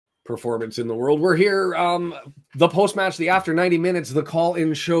performance in the world. We're here, the post-match, the after 90 minutes, the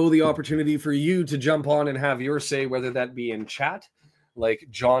call-in show, the opportunity for you to jump on and have your say, whether that be in chat, like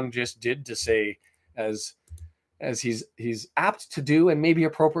John just did, to say, as he's apt to do, and maybe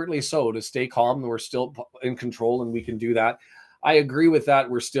appropriately so, to stay calm. We're still in control, and we can do that. I agree with that.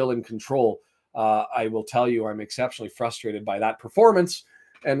 We're still in control. I will tell you, I'm exceptionally frustrated by that performance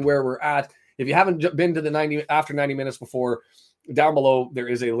and where we're at. If you haven't been to the after 90 minutes before, down below there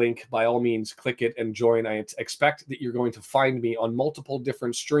is a link. By all means, click it and join. I expect that you're going to find me on multiple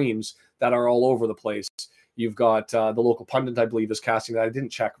different streams that are all over the place. You've got the local pundit, I believe, is casting that. I didn't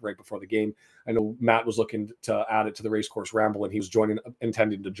check right before the game. I know Matt was looking to add it to the Racecourse Ramble, and he was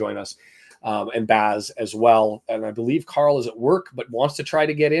intending to join us, and Baz as well. And I believe Carl is at work but wants to try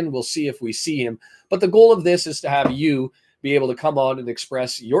to get in. We'll see if we see him. But the goal of this is to have you be able to come on and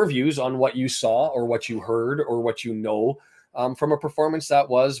express your views on what you saw or what you heard or what you know from a performance that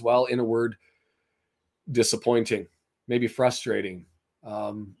was, well, in a word, disappointing, maybe frustrating.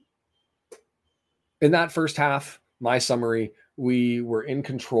 In that first half, my summary, we were in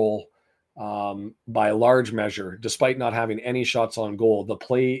control by a large measure, despite not having any shots on goal. The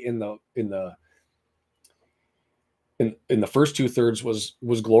play in the first 2/3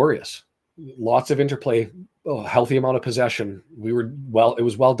 was glorious. Lots of interplay, a healthy amount of possession. It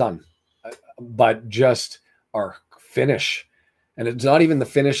was well done, but just our finish, and it's not even the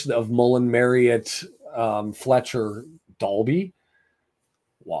finish of Mullen, Marriott, Fletcher, Dalby.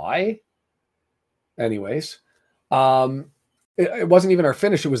 Why? Anyways, it wasn't even our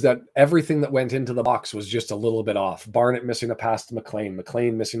finish. It was that everything that went into the box was just a little bit off. Barnett missing a pass to McLean,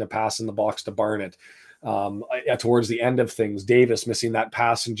 McLean missing a pass in the box to Barnett. Towards the end of things, Davis missing that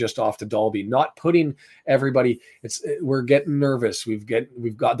pass and just off to Dalby. Not putting everybody. We're getting nervous. We've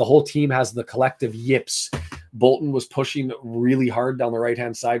got the whole team has the collective yips. Bolton was pushing really hard down the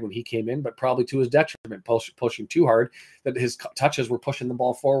right-hand side when he came in, but probably to his detriment, pushing too hard that his touches were pushing the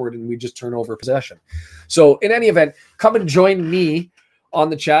ball forward, and we just turn over possession. So in any event, come and join me on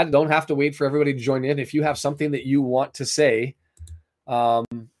the chat. Don't have to wait for everybody to join in. If you have something that you want to say, yeah,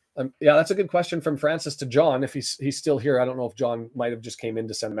 that's a good question from Francis to John. If he's still here, I don't know if John might have just came in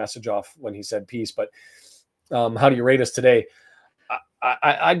to send a message off when he said peace, but how do you rate us today?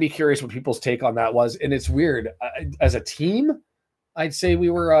 I'd be curious what people's take on that was. And it's weird. As a team, I'd say we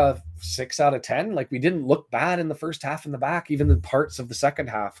were a 6 out of 10. Like, we didn't look bad in the first half in the back. Even the parts of the second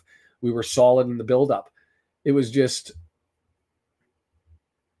half, we were solid in the buildup. It was just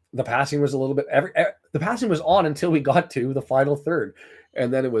the passing was a little bit the passing was on until we got to the final third,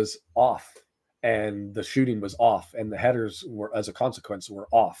 and then it was off, and the shooting was off, and the headers were, as a consequence, were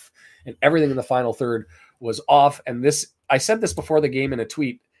off, and everything in the final third was off. And I said this before the game in a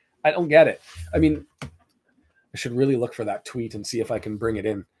tweet. I don't get it. I mean, I should really look for that tweet and see if I can bring it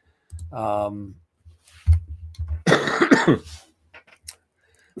in.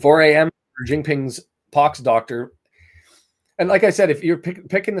 4 a.m. Jinping's pox doctor. And like I said, if you're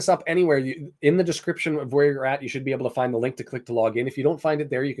picking this up anywhere, in the description of where you're at, you should be able to find the link to click to log in. If you don't find it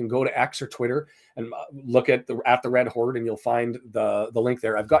there, you can go to X or Twitter and look at the Red Horde, and you'll find the link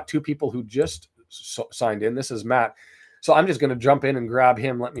there. I've got two people who just signed in. This is Matt. So I'm just going to jump in and grab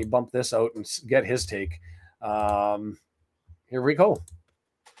him. Let me bump this out and get his take. Here we go.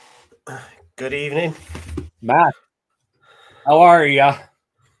 Good evening, Matt. How are you?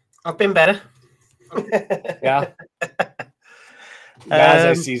 I've been better. Yeah. Baz,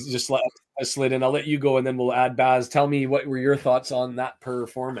 I see, just slid in. I'll let you go, and then we'll add Baz. Tell me, what were your thoughts on that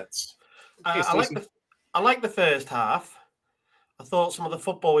performance? I like the first half. I thought some of the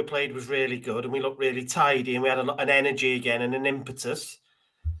football we played was really good, and we looked really tidy, and we had an energy again and an impetus.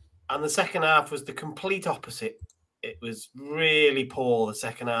 And the second half was the complete opposite. It was really poor, the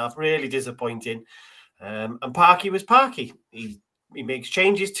second half, really disappointing. And Parky was Parky. He makes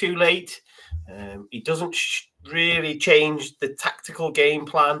changes too late. He doesn't really change the tactical game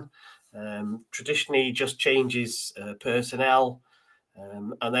plan. Traditionally, he just changes personnel.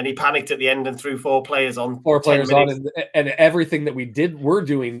 And then he panicked at the end and threw four players on. And everything that we're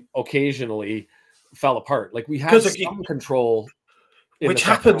doing occasionally fell apart. Like, we had some control. Which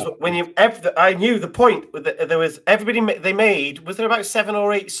happens when I knew the point. There was everybody they made. Was there about 7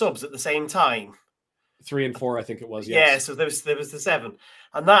 or 8 subs at the same time? 3 and 4, I think it was. Yes. Yeah, so there was the 7,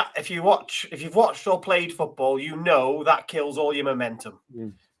 and that if you've watched or played football, you know that kills all your momentum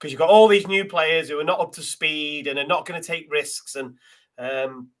because you've got all these new players who are not up to speed and are not going to take risks, and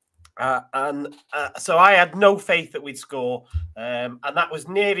so I had no faith that we'd score, and that was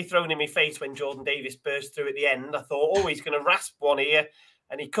nearly thrown in my face when Jordan Davis burst through at the end. I thought, oh, he's going to rasp one here,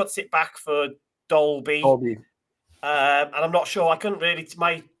 and he cuts it back for Dalby. And I'm not sure. I couldn't really.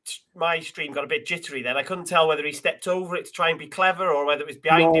 stream got a bit jittery then. I couldn't tell whether he stepped over it to try and be clever or whether it was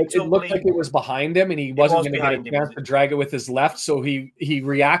behind him. It looked like it was behind him, and he wasn't going to get a chance to drag it with his left, so he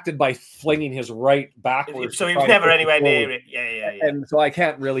reacted by flinging his right backwards. So he was never anywhere near it. Yeah. And so I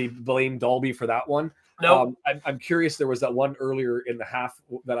can't really blame Dalby for that one. No, I'm curious. There was that one earlier in the half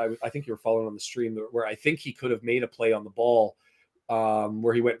that I think you were following on the stream where I think he could have made a play on the ball,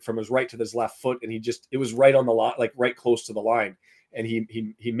 where he went from his right to his left foot, and it was right on the line, like right close to the line. And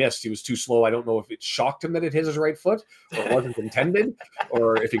he missed. He was too slow. I don't know if it shocked him that it hit his right foot, or it wasn't intended,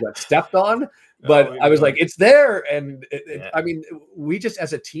 or if he got stepped on. But I was like, it's there. And I mean, we just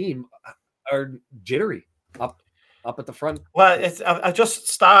as a team are jittery up at the front. Well,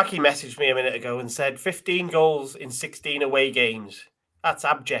 Starkey messaged me a minute ago and said 15 goals in 16 away games. That's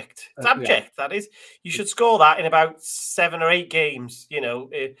abject. It's abject. That is. You should score that in about 7 or 8 games.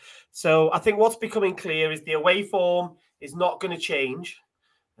 So I think what's becoming clear is the away form is not going to change.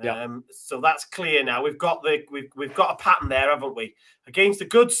 So that's clear now. We've got a pattern there, haven't we? Against a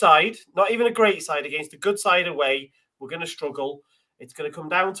good side, not even a great side, against a good side away, we're going to struggle. It's going to come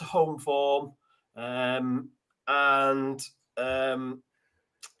down to home form. We're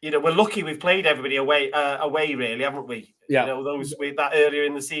lucky we've played everybody away really, haven't we? Yeah. Those with that earlier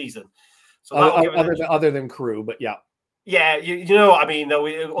in the season. So other than Crewe, but yeah. Yeah, you know what I mean, though.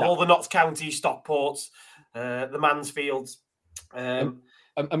 All the Notts County, Stockports, the Mansfields. I'm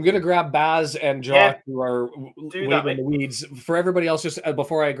going to grab Baz and Josh, who are waiting in the weeds. For everybody else, just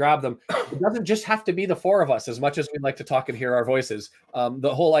before I grab them, it doesn't just have to be the 4 of us, as much as we'd like to talk and hear our voices.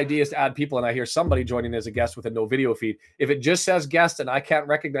 The whole idea is to add people, and I hear somebody joining as a guest with a no video feed. If it just says guest and I can't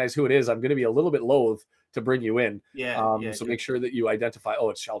recognize who it is, I'm going to be a little bit loath to bring you in. So make sure that you identify,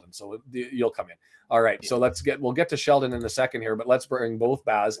 it's Sheldon, so you'll come in. All right, so we'll get to Sheldon in a second here, but let's bring both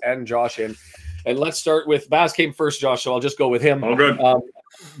Baz and Josh in. And let's start with Baz came first, Josh, so I'll just go with him. Oh, good.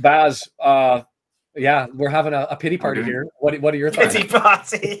 Baz, we're having a pity party here. What are your thoughts? Pity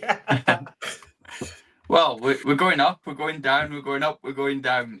party. Well, we're going up, we're going down, we're going up, we're going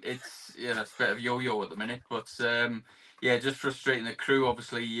down. It's it's a bit of yo-yo at the minute, but just frustrating. The Crew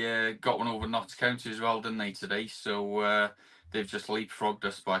obviously got one over Notts County as well, didn't they, today? So they've just leapfrogged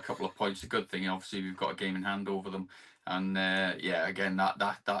us by a couple of points. A good thing, obviously, we've got a game in hand over them. And again,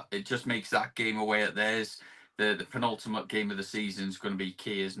 that it just makes that game away at theirs. The penultimate game of the season is going to be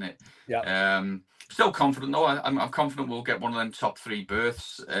key, isn't it? Yeah. Still confident though. I'm confident we'll get one of them top 3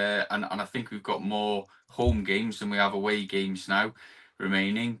 berths. And I think we've got more home games than we have away games now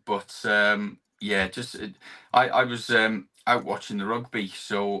remaining. But I was out watching the rugby,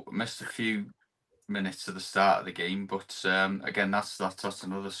 so missed a few minutes at the start of the game, but again, that's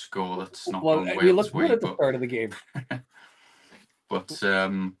another score that's not going away. We looked good at the start of the game, but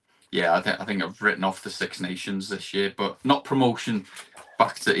I think I've written off the Six Nations this year, but not promotion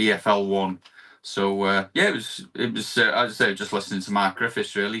back to EFL 1. So it was as I say, just listening to Mark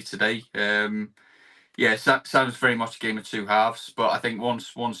Griffiths really today. Sounds very much a game of 2 halves, but I think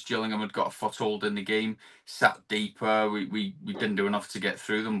once Gillingham had got a foothold in the game, sat deeper, we didn't do enough to get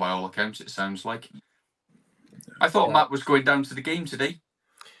through them by all accounts, it sounds like. I thought Matt was going down to the game today.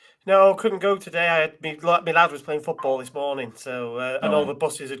 No, couldn't go today. My lad was playing football this morning, so and all the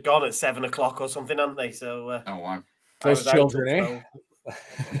buses had gone at 7 o'clock or something, hadn't they? So wow, those children, eh?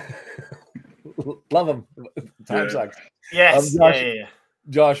 Love them. Time sucks. Yes,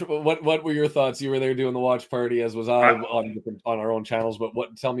 Josh, what were your thoughts? You were there doing the watch party, as was I, on our own channels. But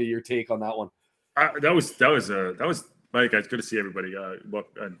tell me your take on that one. That was Mike. It's good to see everybody.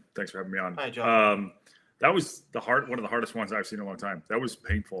 And thanks for having me on. Hi, John. That was one of the hardest ones I've seen in a long time. That was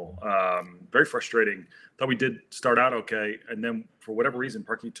painful, very frustrating. Thought we did start out okay, and then for whatever reason,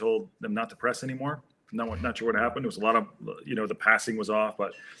 Parky told them not to press anymore. Not sure what happened. It was a lot of, the passing was off,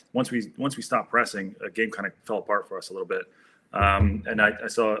 but once we stopped pressing, a game kind of fell apart for us a little bit. And I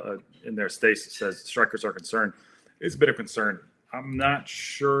saw in their Stace says strikers are concerned. It's a bit of concern. I'm not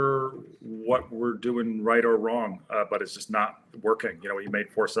sure what we're doing right or wrong, but it's just not working. He made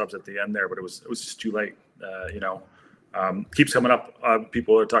 4 subs at the end there, but it was just too late. Keeps coming up.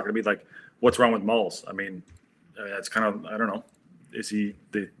 People are talking to me like, "What's wrong with Mulls?" I mean, it's kind of, I don't know. Is he?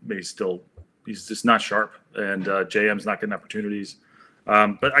 Maybe still. He's just not sharp, and JM's not getting opportunities.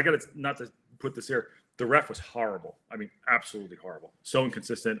 But I got to not to put this here. The ref was horrible. I mean, absolutely horrible. So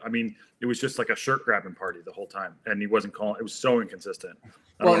inconsistent. I mean, it was just like a shirt grabbing party the whole time, and he wasn't calling. It was so inconsistent.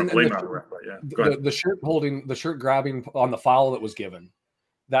 I don't want to blame it on the ref, but yeah. Go ahead. The shirt grabbing on the foul that was given,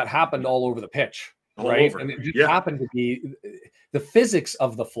 that happened all over the pitch, right? And it just happened to be the physics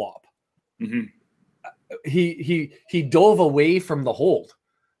of the flop. Mm-hmm. He dove away from the hold.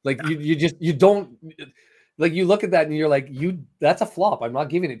 Like you don't Like you look at that and you're like, that's a flop. I'm not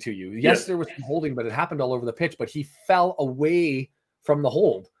giving it to you. Yes, Yeah. there was some holding, but it happened all over the pitch. But he fell away from the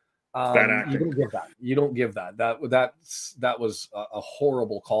hold. Bad You acting. don't give that. You don't give that. That was a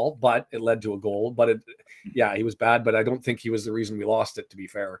horrible call, but it led to a goal. But he was bad. But I don't think he was the reason we lost it. To be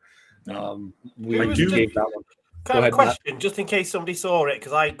fair, we Who was gave that one. Can I have a question, just in case somebody saw it,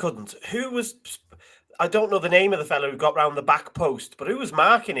 because I couldn't. Who was? I don't know the name of the fellow who got round the back post, but who was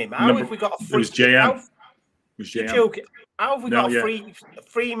marking him? How have we got a free? It was JM. It was JM. How have we got a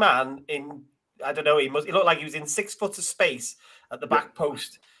free man in? I don't know. He looked like he was in 6 foot of space at the back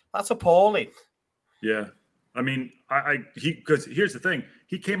post. That's appalling. Yeah, I mean, because here's the thing: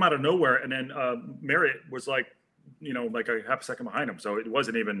 he came out of nowhere, and then Marriott was like a half a second behind him, so it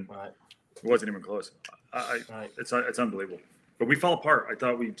wasn't even close. It's unbelievable. But we fell apart. I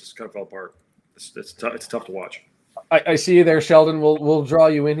thought we just kind of fell apart. It's tough to watch. I see you there, Sheldon. We'll draw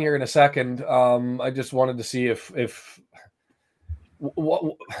you in here in a second. I just wanted to see if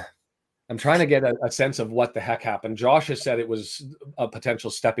I'm trying to get a sense of what the heck happened. Josh has said it was a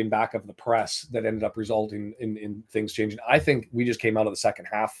potential stepping back of the press that ended up resulting in things changing. I think we just came out of the second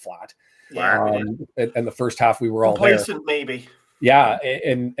half flat. Yeah, and the first half we were all complacent, maybe. Yeah,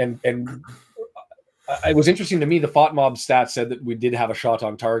 and it was interesting to me. The FOTMob stats said that we did have a shot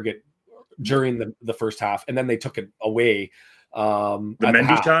on target during the first half, and then they took it away.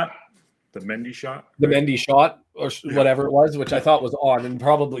 The Mendy shot, or whatever it was, which I thought was on, and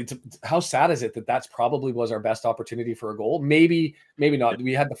probably how sad is it that that's probably was our best opportunity for a goal? Maybe not.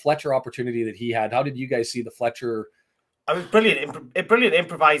 We had the Fletcher opportunity that he had. How did you guys see the Fletcher? I was brilliant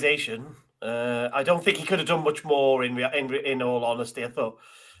improvisation. I don't think he could have done much more. In all honesty, I thought.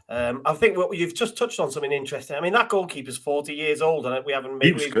 I think what you've just touched on something interesting. I mean, that goalkeeper's 40 years old, and we haven't.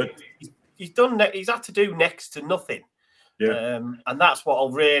 He was good. He's had to do next to nothing. Yeah. And that's what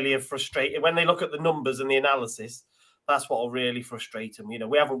will really have frustrated when they look at the numbers and the analysis. That's what will really frustrate them. We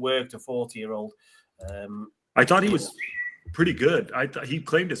haven't worked a 40-year-old. I thought he was pretty good. I thought he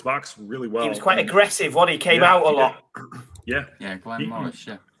claimed his box really well. He was quite aggressive. He came out a lot. Yeah. Yeah, Glenn Morris.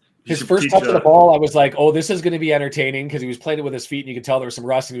 Yeah. His first touch of the ball, I was like, "Oh, this is going to be entertaining," because he was playing it with his feet, and you could tell there was some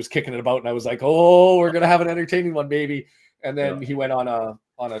rust, and he was kicking it about, and I was like, "Oh, we're going to have an entertaining one, baby." And then he went on a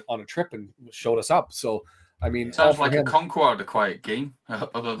trip and showed us up. So, I mean, it sounds like a Concord, a quiet game,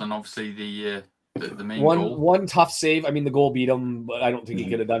 other than obviously the main goal. One tough save. I mean, the goal beat him, but I don't think he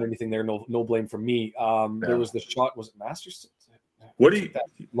could have done anything there. No blame from me. There was the shot. Was it Masters? What do you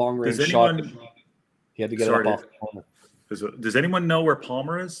long range shot? He had to get it off. Does anyone know where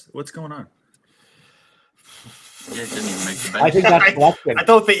Palmer is? What's going on? Yeah, didn't even make the bench. I think that's selection. I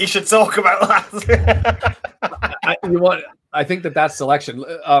don't think you should talk about that. I think that's selection.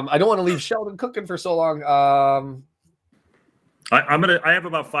 I don't want to leave Sheldon cooking for so long. I have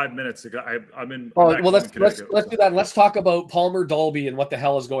about 5 minutes to go. I'm in. Oh well, let's do that. Let's talk about Palmer Dalby and what the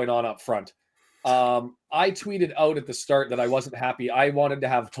hell is going on up front. I tweeted out at the start that I wasn't happy. I wanted to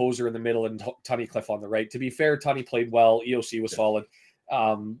have Tozer in the middle and Tunnicliffe on the right. To be fair, Tunny played well. EOC was solid.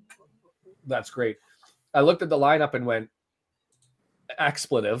 That's great. I looked at the lineup and went,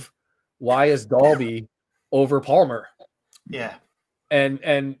 expletive. Why is Dalby over Palmer? Yeah. And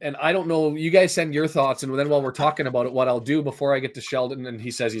I don't know. You guys send your thoughts, and then while we're talking about it, what I'll do before I get to Sheldon, and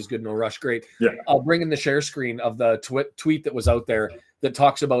he says he's good, no rush, great. Yeah. I'll bring in the share screen of the tweet that was out there that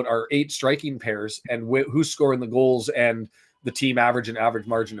talks about our 8 striking pairs and who's scoring the goals and the team average and average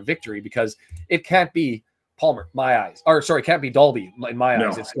margin of victory, because it can't be Palmer, my eyes. Or sorry, can't be Dalby in my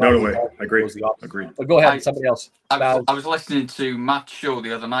eyes. It's no way. I agree. But go ahead, somebody else. I was listening to Matt's show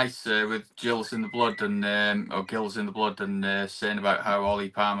the other night with Gills in the Blood and saying about how Ollie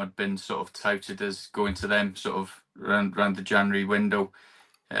Palmer had been sort of touted as going to them sort of around the January window.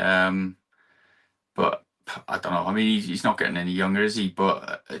 But I don't know. I mean, he's not getting any younger, is he?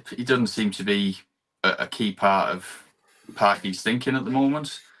 But he doesn't seem to be a key part of Parky's thinking at the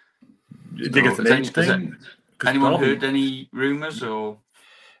moment. You think it's an age thing? Anyone heard any rumours or?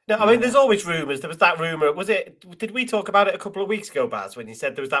 No, I mean, there's always rumours. There was that rumour. Did we talk about it a couple of weeks ago, Baz, when you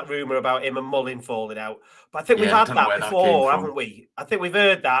said there was that rumour about him and Mullin falling out? But I think we've had that before, haven't we? I think we've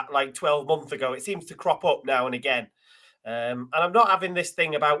heard that like 12 months ago. It seems to crop up now and again. And I'm not having this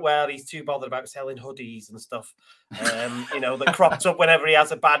thing about where he's too bothered about selling hoodies and stuff, that crops up whenever he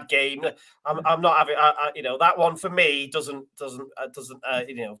has a bad game. I'm not having, that one for me doesn't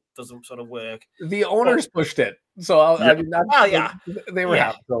sort of work. The owners pushed it, so I mean, they were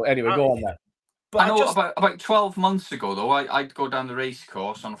happy. So anyway, go on that. But I know about 12 months ago, though, I'd go down the race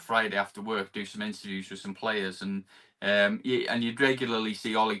course on a Friday after work, do some interviews with some players, and you'd regularly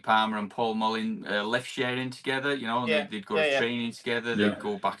see Ollie Palmer and Paul Mullin lift sharing together. They'd go to training together. They'd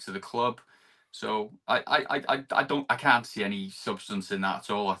go back to the club. So I can't see any substance in that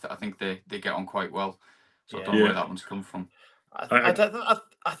at all. I think they get on quite well. So I don't know where that one's come from.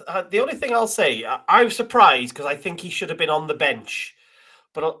 The only thing I'll say, I'm surprised because I think he should have been on the bench.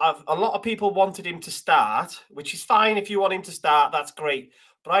 But a lot of people wanted him to start, which is fine if you want him to start. That's great.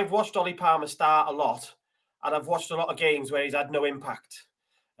 But I've watched Ollie Palmer start a lot, and I've watched a lot of games where he's had no impact.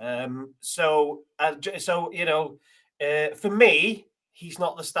 So you know, for me, he's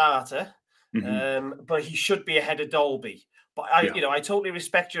not the starter, but he should be ahead of Dolby. But I totally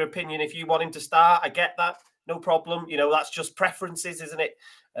respect your opinion. If you want him to start, I get that. No problem. You know, that's just preferences, isn't it?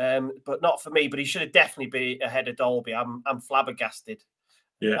 But not for me. But he should have definitely been ahead of Dolby. I'm flabbergasted.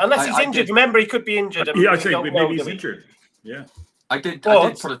 Yeah, unless he's injured. Remember, he could be injured. I think maybe he's injured. Yeah. I did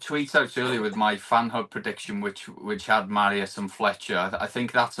put a tweet out earlier with my fan hub prediction, which had Marius and Fletcher. I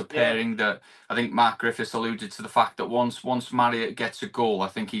think that's a pairing that I think Mark Griffiths alluded to the fact that once Marius gets a goal, I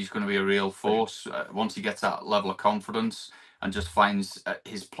think he's going to be a real force. Once he gets that level of confidence and just finds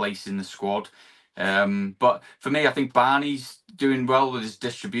his place in the squad. But for me, I think Barney's doing well with his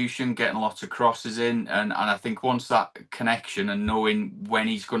distribution, getting lots of crosses in, and I think once that connection and knowing when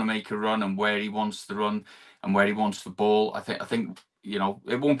he's going to make a run and where he wants to run and where he wants the ball, I think you know,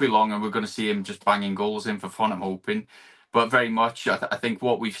 it won't be long and we're going to see him just banging goals in for fun, I'm hoping. But very much, I think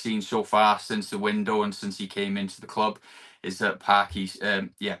what we've seen so far since the window and since he came into the club is that Parky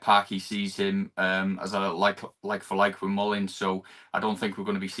sees him as a like for like with Mullins. So I don't think we're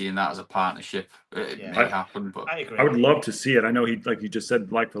going to be seeing that as a partnership. It may happen, but I agree. I would love to see it. I know he, like you just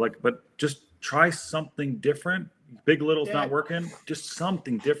said, like for like, but just try something different. Big Little's not working. Just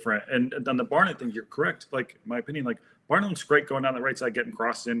something different. And on the Barnett thing, you're correct. Like in my opinion, like Barnett looks great going down the right side, getting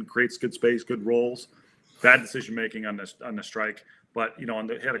crossed in, creates good space, good rolls. Bad decision making on the strike, but you know,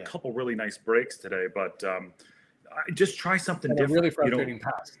 he had a couple really nice breaks today. But just try something different. A really frustrating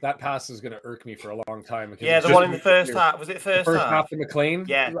pass. That pass is going to irk me for a long time. Yeah, the one in the first half. Was it first half? To McLean.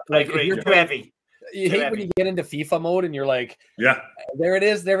 Yeah, like, I agree. Too heavy. You hate when you get into FIFA mode and you're like, there it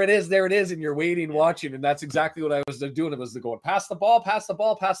is, and you're waiting, watching, and that's exactly what I was doing. It was going pass the ball,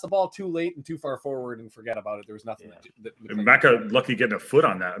 too late and too far forward, and forget about it. There was nothing. Mecca lucky getting a foot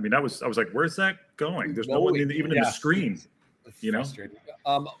on that. I mean, I was like, where's that going? There's no one even in the screen. You know.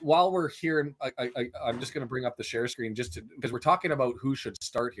 While we're here, I'm just going to bring up the share screen because we're talking about who should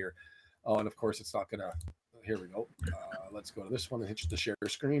start here. Oh, and of course, it's not going to. Here we go. Let's go to this one and hit the share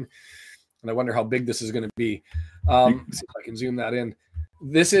screen. And I wonder how big this is going to be. See if I can zoom that in.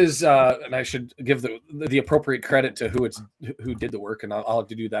 This is, and I should give the appropriate credit to who did the work, and I'll have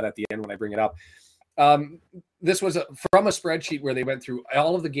to do that at the end when I bring it up. This was from a spreadsheet where they went through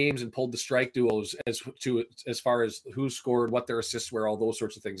all of the games and pulled the strike duos as far as who scored, what their assists were, all those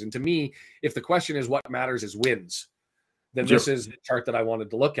sorts of things. And to me, if the question is what matters is wins, then this is the chart that I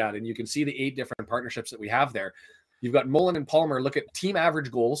wanted to look at. And you can see the 8 different partnerships that we have there. You've got Mullen and Palmer. Look at team average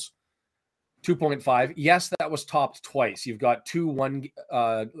goals. 2.5. Yes, that was topped twice. You've got 2-1,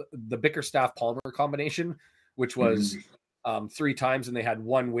 the Bickerstaff Palmer combination, which was 3 times, and they had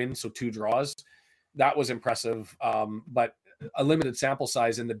 1 win, so 2 draws. That was impressive, but a limited sample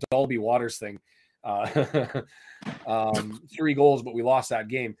size in the Dolby Waters thing. 3 goals, but we lost that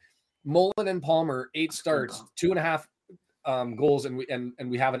game. Mullen and Palmer, 8 starts, 2.5 goals, and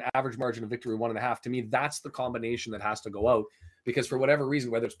we have an average margin of victory 1.5. To me, that's the combination that has to go out. Because for whatever reason,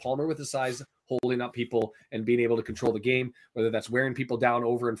 whether it's Palmer with the size, holding up people and being able to control the game, whether that's wearing people down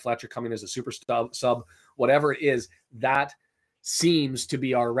over and Fletcher coming as a super sub, whatever it is, that seems to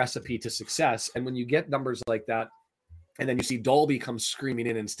be our recipe to success. And when you get numbers like that, and then you see Dolby come screaming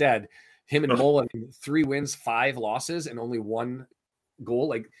in instead, him and Mullen, 3 wins, 5 losses, and only 1 goal,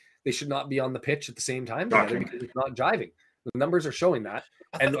 like they should not be on the pitch at the same time together because it's not jiving. The numbers are showing that,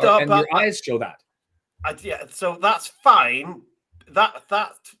 and your eyes show that. So that's fine.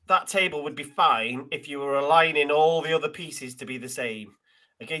 That table would be fine if you were aligning all the other pieces to be the same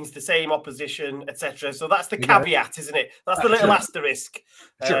against the same opposition, etc. So that's the caveat, isn't it? That's the little asterisk.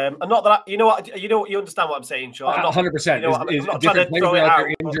 And not that you understand what I'm saying, Sean. 100%. I'm not trying to throw it out.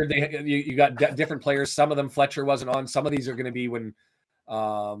 Injured. You got different players. Some of them Fletcher wasn't on. Some of these are going to be when,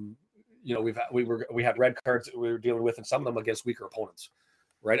 we had red cards that we were dealing with, and some of them against weaker opponents.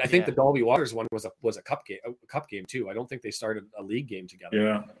 Right, I think the Dolby Waters one was a cup game too. I don't think they started a league game together.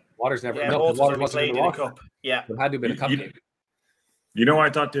 Yeah, Waters never. Waters wasn't in the cup. Yeah, it had to have been a cup game. You know,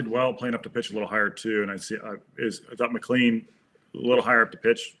 I thought did well playing up the pitch a little higher too, and I thought McLean a little higher up the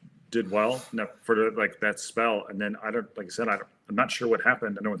pitch did well for that spell, and then I'm not sure what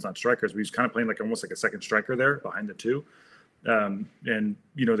happened. I know it's not strikers, but he's kind of playing almost like a second striker there behind the 2, and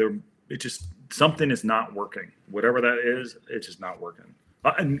it just something is not working. Whatever that is, it's just not working.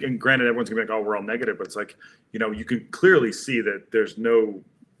 And granted, everyone's gonna be like, "Oh, we're all negative," but it's like, you can clearly see that there's no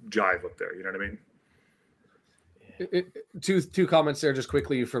jive up there. You know what I mean? Two comments there just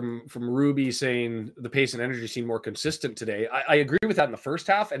quickly from Ruby saying the pace and energy seem more consistent today. I agree with that in the first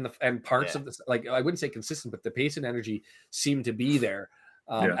half, and parts of this, like, I wouldn't say consistent, but the pace and energy seem to be there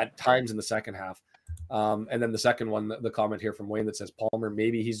at times in the second half. And then the second one, the comment here from Wayne that says Palmer,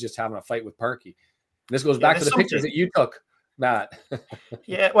 maybe he's just having a fight with Parky. And this goes back to the pictures that you took, Matt. As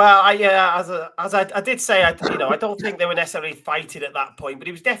I did say, I don't think they were necessarily fighting at that point, but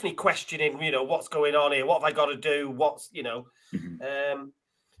he was definitely questioning, what's going on here? What have I got to do?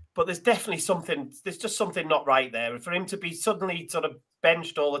 But there's definitely there's just something not right there. And for him to be suddenly sort of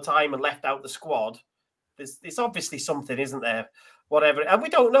benched all the time and left out the squad, there's obviously something, isn't there? Whatever. And we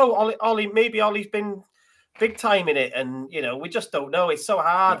don't know. Maybe Ollie's been big time in it, and we just don't know. It's so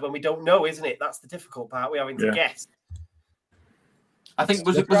hard when we don't know, isn't it? That's the difficult part. We're having to guess. I think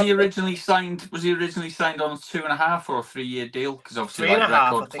was he originally signed on a 2.5 or a 3-year deal? Because obviously 3.5,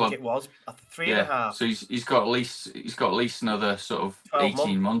 I think it was 3.5. So he's got at least another sort of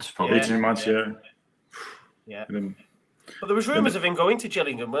 18 months probably. 18 months, yeah. But there was rumours of him going to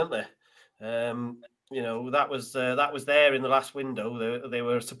Gillingham, weren't there? That was there in the last window. They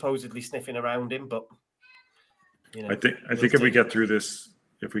were supposedly sniffing around him, but I think if we get through this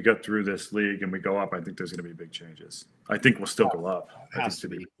league and we go up, I think there's going to be big changes. I think we'll still go up. Has to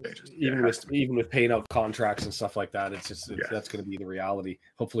be. Even with paying out contracts and stuff like that, that's going to be the reality.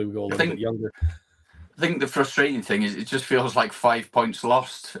 Hopefully, we go a little bit younger. I think the frustrating thing is it just feels like 5 points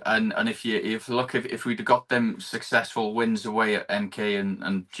lost. And if we'd got them successful wins away at MK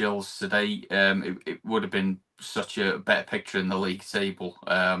and Gills today, it would have been such a better picture in the league table,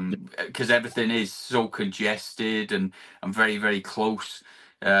 because everything is so congested and very, very close.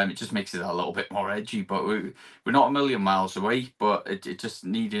 It just makes it a little bit more edgy, but we're not a million miles away. But it just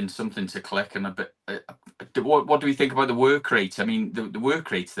needing something to click and a bit. What do we think about the work rate? I mean, the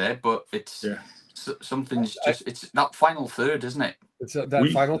work rate's there, but it's something's just it's that final third, isn't it? It's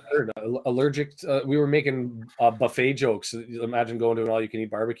final third. Allergic. We were making buffet jokes. Imagine going to an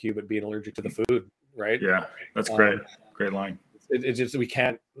all-you-can-eat barbecue, but being allergic to the food, right? Yeah, that's great. Great line. It's just we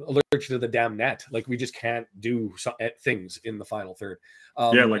can't allergic to the damn net. Like we just can't do things in the final third.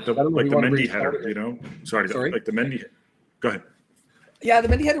 Like the Mendy header. Sorry, like the Mendy. Go ahead. Yeah, the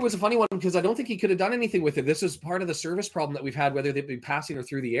Mendy header was a funny one because I don't think he could have done anything with it. This is part of the service problem that we've had, whether they be passing or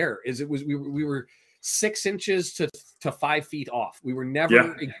through the air. We were 6 inches to 5 feet off. We were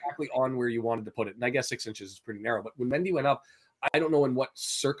never exactly on where you wanted to put it. And I guess 6 inches is pretty narrow. But when Mendy went up, I don't know in what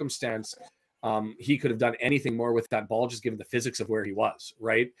circumstance he could have done anything more with that ball, just given the physics of where he was,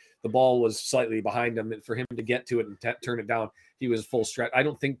 right? The ball was slightly behind him, and for him to get to it and turn it down, he was full stretch. I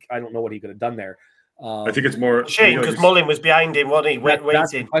don't know what he could have done there. I think it's more shame because Mullin was behind him, wasn't he? Waiting.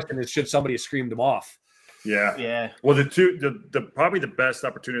 That's the question is, should somebody have screamed him off? Yeah. Well, probably the best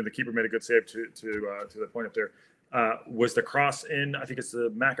opportunity. The keeper made a good save to the point up there. Was the cross in? I think it's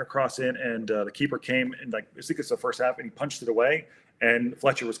the Macca cross in, and the keeper came and I think it's the first half, and he punched it away. And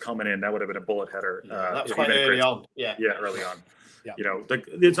Fletcher was coming in. That would have been a bullet header. That was quite early on. Yeah, early on. Yeah.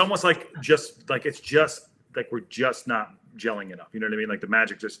 It's almost like it's just like we're just not gelling enough. You know what I mean? Like the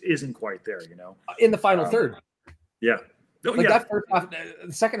magic just isn't quite there. In the final third. Yeah. That first half,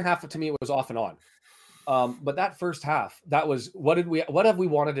 the second half to me it was off and on. But that first half, that was what have we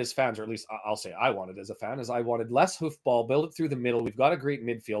wanted as fans, or at least I'll say I wanted as a fan, is I wanted less hoofball, build it through the middle. We've got a great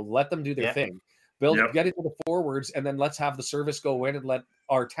midfield, let them do their thing. Get it to the forwards, and then let's have the service go in and let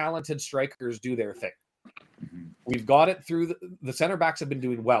our talented strikers do their thing. Mm-hmm. We've got it through the center backs have been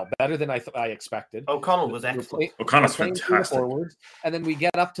doing well, better than I expected. O'Connell was excellent. O'Connell's fantastic. Forwards, and then we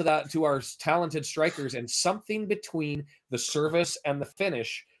get up to our talented strikers, and something between the service and the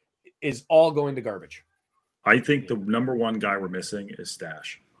finish is all going to garbage. I think the number one guy we're missing is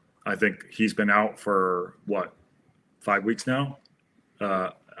Stash. I think he's been out for 5 weeks now.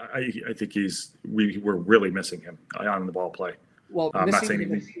 I think we're really missing him on the ball play. Well, missing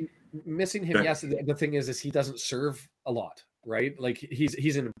him. Yes. The thing is he doesn't serve a lot, right? Like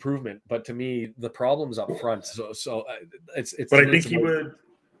he's an improvement, but to me the problem's up front. So it's. But I think he would.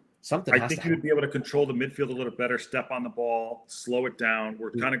 Something. I think he would be able to control the midfield a little better, step on the ball, slow it down. We're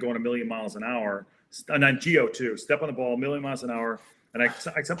kind of going a million miles an hour, and then Gio too. Step on the ball, a million miles an hour. And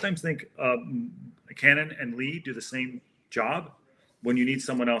I sometimes think Cannon and Lee do the same job. When you need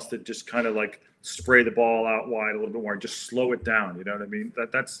someone else to just kind of like spray the ball out wide a little bit more, just slow it down. You know what I mean?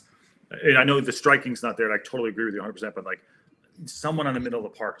 That's. And I know the striking's not there. And I totally agree with you 100%. But like someone on the middle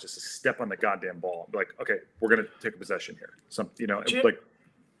of the park, just to step on the goddamn ball, like, okay, we're gonna take a possession here.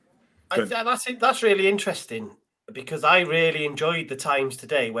 That's really interesting. because I really enjoyed the times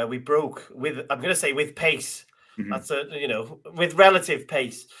today where we broke with, I'm going to say with pace. Mhm. That's with relative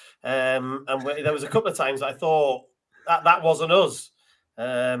pace. And there was a couple of times I thought that wasn't us.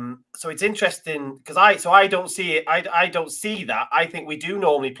 So it's interesting because I don't see it. I don't see that. I think we do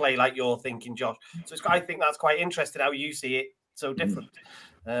normally play like you're thinking, Josh. So I think that's quite interesting how you see it so different.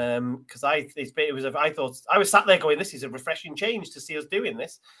 Because I thought I was sat there going, this is a refreshing change to see us doing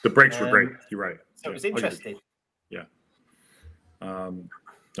this. The breaks were great. You're right. So it was interesting. Yeah.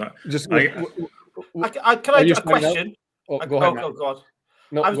 Just can I get a question? Go ahead. Oh God.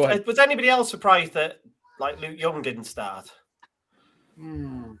 No, go ahead. Was anybody else surprised that like Luke Young didn't start?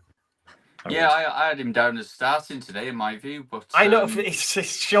 Yeah, I had him down as starting today in my view, but I know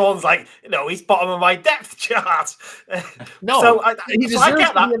Sean's like, no, he's bottom of my depth chart. No, so he deserves I get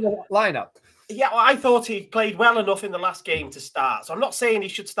to that. be in the lineup. Yeah, well, I thought he played well enough in the last game to start. So I'm not saying he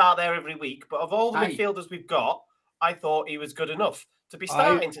should start there every week, but of all the midfielders we've got, I thought he was good enough to be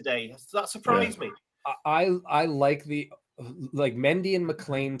starting today. That surprised me. I like Mendy and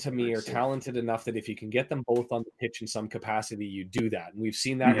McLean to me are talented enough that if you can get them both on the pitch in some capacity, you do that. And we've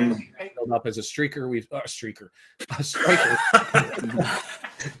seen that in the build up as a striker. A striker.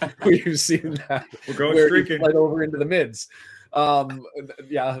 We've seen that. We're going streaking right over into the mids. I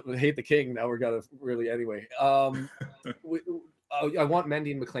hate the king. Now we're gonna really anyway. I want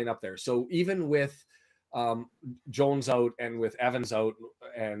Mendy and McLean up there. So even with Jones out and with Evans out,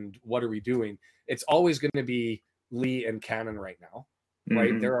 and what are we doing? It's always going to be Lee and Cannon right now,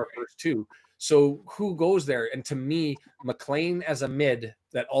 right? They're our first two. So who goes there? And to me, McLean as a mid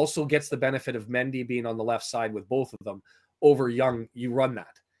that also gets the benefit of Mendy being on the left side with both of them over Young, you run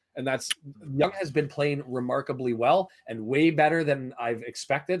that. And that's Young has been playing remarkably well and way better than I've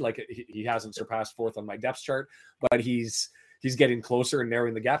expected. Like he hasn't surpassed fourth on my depth chart, but he's getting closer and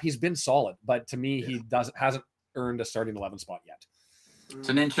narrowing the gap. He's been solid, but to me, he hasn't earned a starting 11 spot yet. It's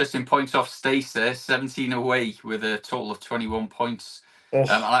an interesting point off Stace there, 17 away with a total of 21 points.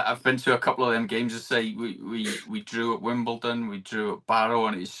 I've been to a couple of them games. To say we drew at Wimbledon, we drew at Barrow,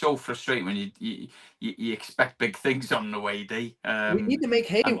 and it's so frustrating when you expect big things on the away day. We need to make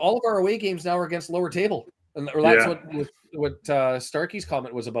hay. All of our away games now are against lower table, or that's what Starkey's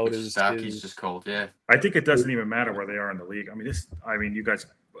comment was about. Starkey's just called, yeah. I think it doesn't even matter where they are in the league. You guys.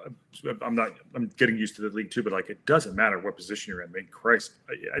 I'm getting used to the league too, but like it doesn't matter what position you're in. I mean, Christ,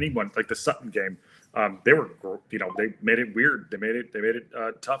 anyone like the Sutton game, they were, they made it weird. They made it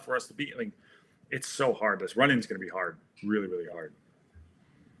tough for us to beat. I mean, it's so hard. This run-in is going to be hard, really, really hard.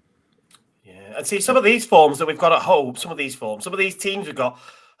 Yeah, and see some of these forms that we've got at home. Some of these teams we've got,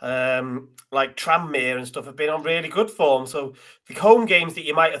 like Tranmere and stuff, have been on really good form. So the home games that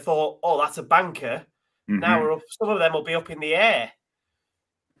you might have thought, oh, that's a banker. Now some of them will be up in the air.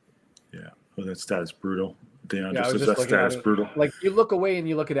 Yeah, well, that stat is brutal. That stat is brutal. Like you look away and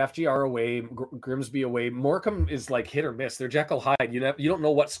you look at FGR away, Grimsby away. Morecambe is like hit or miss. They're Jekyll Hyde. You don't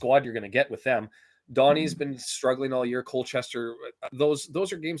know what squad you're going to get with them. Donny's been struggling all year. Colchester. Those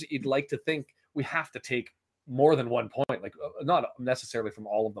are games that you'd like to think we have to take more than 1 point. Like not necessarily from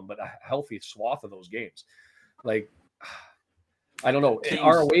all of them, but a healthy swath of those games. Like. I don't know.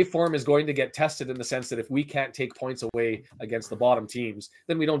 Our away form is going to get tested in the sense that if we can't take points away against the bottom teams,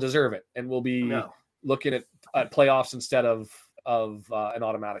 then we don't deserve it, and we'll be looking at playoffs instead of an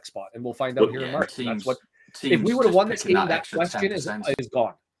automatic spot. And we'll find out here in March. That's what. If we would have won this game, that question is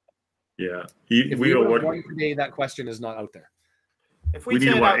gone. Yeah, if we would have won today, that question is not out there. If we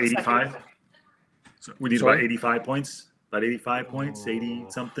need what 85. So we need about 85 points. About 85 points, 80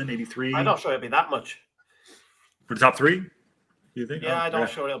 something, 83. I'm not sure it'll be that much for the top three. You think? Yeah, I'm not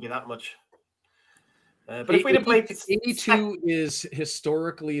sure it'll be that much. But if we'd have played 82 is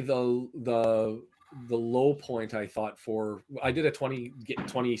historically the low point, I thought. I did a 20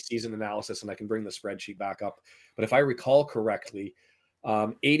 season analysis, and I can bring the spreadsheet back up. But if I recall correctly,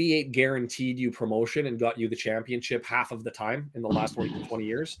 88 guaranteed you promotion and got you the championship half of the time in the last 20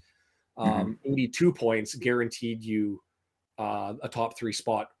 years. 82 points guaranteed you a top three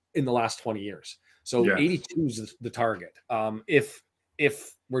spot in the last 20 years. So 82 is the target. If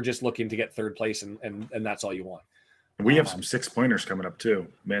we're just looking to get third place and that's all you want. And we have some 6-pointers coming up too.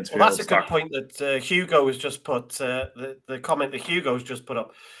 Mansfield. Well, that's a good point that Hugo has just put. The comment that Hugo's just put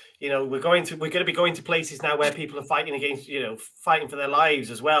up. We're going to be going to places now where people are fighting against, fighting for their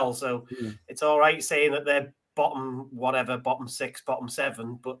lives as well. So it's all right saying that they're bottom 6, bottom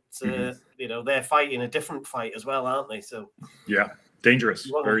 7, but they're fighting a different fight as well, aren't they? So yeah.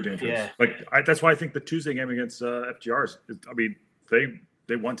 Dangerous, very dangerous. Yeah. That's why I think the Tuesday game against FGRs.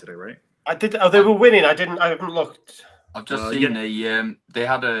 They won today, right? I did. Oh, they were winning. I haven't looked. I've just seen they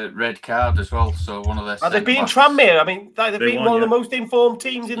had a red card as well. So one of their they've beaten Tranmere. I mean, they've beaten one of the most informed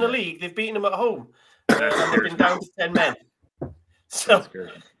teams in the Yeah. league. They've beaten them at home. And they've been down to 10 men. So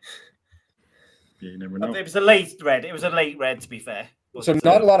you never know. it was a late red. It was a late red, to be fair. So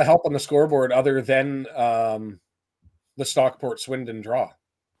not a lot of help on the scoreboard other than the Stockport Swindon draw.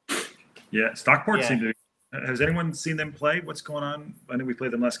 Yeah, Stockport seemed to. Has anyone seen them play? What's going on? I know we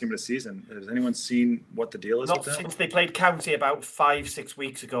played them last game of the season. Has anyone seen what the deal is? Not with them? since they played County about 5-6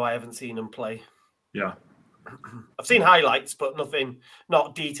 weeks ago. I haven't seen them play. Yeah, I've seen highlights, but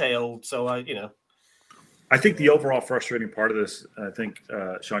not detailed. So I think the overall frustrating part of this, I think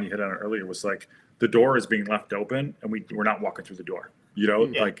Sean, you hit on it earlier, was like the door is being left open and we're not walking through the door.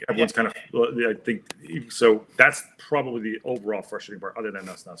 Like everyone's kind of, I think, so that's probably the overall frustrating part, other than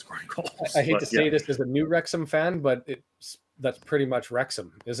us not scoring goals. I hate to say this as a new Wrexham fan, but that's pretty much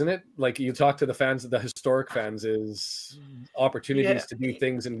Wrexham, isn't it? Like you talk to the fans, the historic fans, is opportunities to do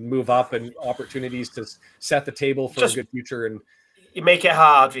things and move up, and opportunities to set the table for a good future, and you make it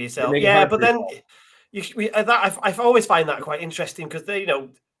hard for yourself. But then I've always find that quite interesting because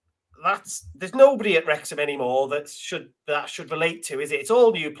there's nobody at Wrexham anymore that should relate to, is it? It's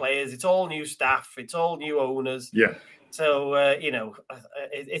all new players, it's all new staff, it's all new owners. Yeah. So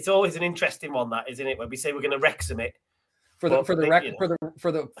it's always an interesting one, that, isn't it? When we say we're going to Wrexham it for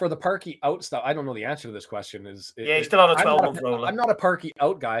the Parky out stuff. I don't know the answer to this question. He's still on a 12-month roller. I'm not a Parky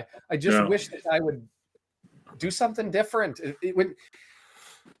out guy. I just wish that I would do something different.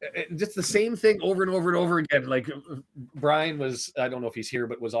 Just the same thing over and over and over again. Like Brian was, I don't know if he's here,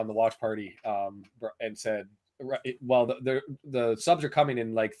 but was on the watch party and said, well, the subs are coming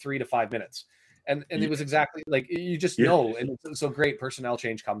in like 3 to 5 minutes. And it was exactly like, you just know. And so great personnel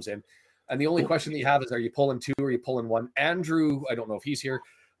change comes in. And the only question that you have is, are you pulling 2 or are you pulling 1? Andrew, I don't know if he's here,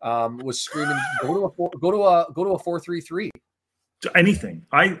 was screaming, go to a 4-3-3. Anything.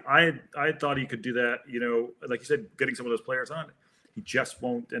 I thought he could do that, like you said, getting some of those players on. He just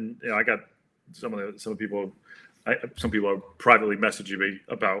won't, and I got some people are privately messaging me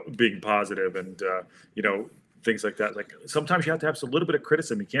about being positive and things like that. Like sometimes you have to have a little bit of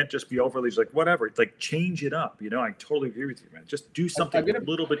criticism. You can't just be overly just like whatever. It's like change it up. I totally agree with you, man. Just do something a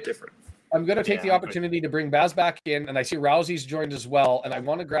little bit different. I'm going to take the opportunity to bring Baz back in, and I see Rousey's joined as well, and I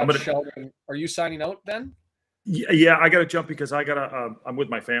want to grab Sheldon. Are you signing out, Ben? Yeah, I got to jump because I got to. I'm with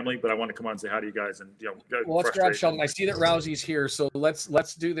my family, but I want to come on and say hi to you guys. And well, let's grab Sheldon. I see that Rousey's here, so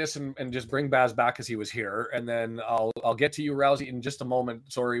let's do this and just bring Baz back as he was here, and then I'll get to you, Rousey, in just a moment.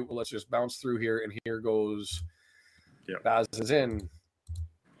 Sorry, let's just bounce through here, and here goes. Yeah, Baz is in.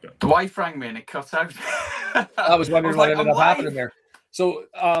 The wife rang me and it cut out. I was wondering what ended up happening there. So,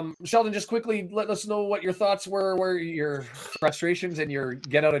 Sheldon, just quickly let us know what your thoughts were, where your frustrations and your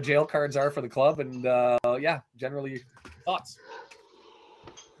get out of jail cards are for the club, and generally thoughts.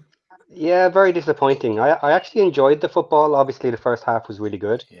 Yeah, very disappointing. I actually enjoyed the football. Obviously, the first half was really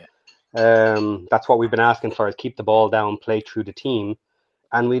good. Yeah. That's what we've been asking for, is keep the ball down, play through the team,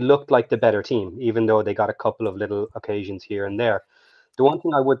 and we looked like the better team, even though they got a couple of little occasions here and there. The one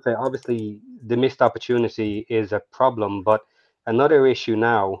thing I would say, obviously, the missed opportunity is a problem, but another issue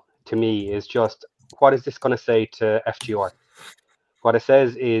now, to me, is just what is this going to say to FGR? What it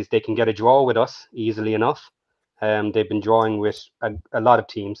says is they can get a draw with us easily enough. They've been drawing with a lot of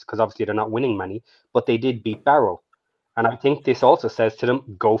teams because obviously they're not winning many, but they did beat Barrow. And I think this also says to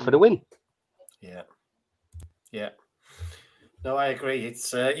them, go for the win. Yeah. Yeah. No, I agree. It's,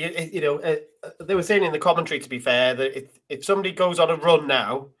 they were saying in the commentary, to be fair, that if somebody goes on a run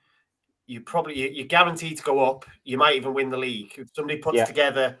now, you're guaranteed to go up. You might even win the league. If somebody puts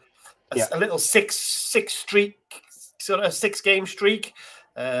together a little six game streak,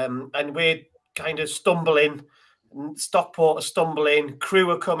 and we're kind of stumbling, Stockport are stumbling, Crew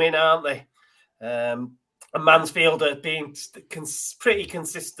are coming, aren't they? And Mansfield are being pretty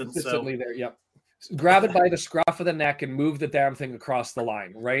consistent. Consistently there, yeah. Grab it by the scruff of the neck and move the damn thing across the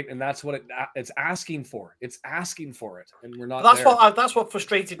line, right? And that's what it's asking for. It's asking for it, and we're not. That's what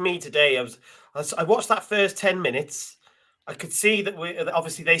frustrated me today. I watched that first 10 minutes. I could see that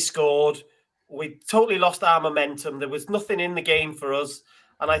obviously they scored. We totally lost our momentum. There was nothing in the game for us,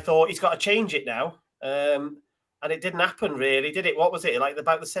 and I thought he's got to change it now. And it didn't happen, really, did it? What was it, like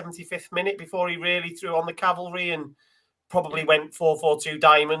about the 75th minute before he really threw on the cavalry and probably went 4-4-2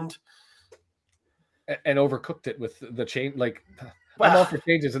 diamond. And overcooked it with the chain. Like, I'm all for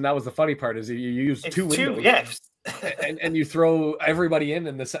changes, and that was the funny part, is you use two windows, and you throw everybody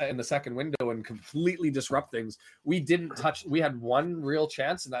in the second window and completely disrupt things. We didn't touch. We had one real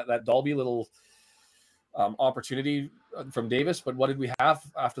chance, and that Dalby little opportunity from Davis. But what did we have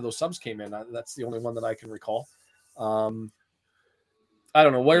after those subs came in? That's the only one that I can recall. I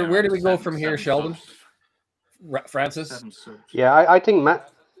don't know where Yeah, do we go from here, seven Sheldon? subs. Francis? 7 subs. Yeah, I think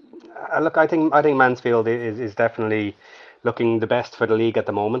look, I think Mansfield is definitely looking the best for the league at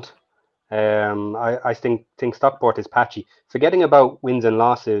the moment. I think Stockport is patchy. Forgetting about wins and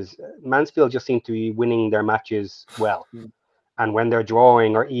losses, Mansfield just seem to be winning their matches well. And when they're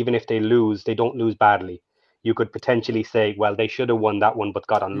drawing, or even if they lose, they don't lose badly. You could potentially say, well, they should have won that one, but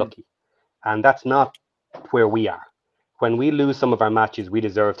got unlucky. And that's not where we are. When we lose some of our matches, we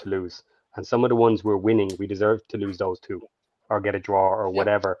deserve to lose. And some of the ones we're winning, we deserve to lose those too, or get a draw or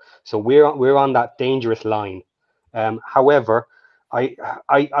whatever. So we're on that dangerous line. However,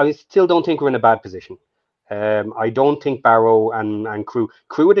 I still don't think we're in a bad position. I don't think Barrow and Crew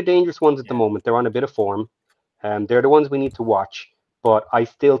are the dangerous ones at the moment. They're on a bit of form. They're the ones we need to watch. But I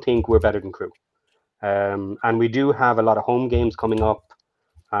still think we're better than Crew. And we do have a lot of home games coming up,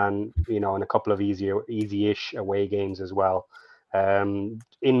 and and a couple of easy-ish away games as well. In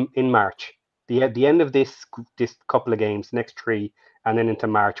March, the end of this couple of games, next 3, and then into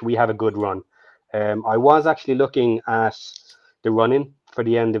March, we have a good run. I was actually looking at the running for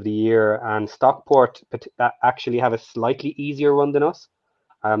the end of the year, and Stockport actually have a slightly easier run than us,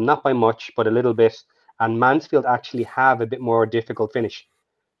 not by much, but a little bit. And Mansfield actually have a bit more difficult finish.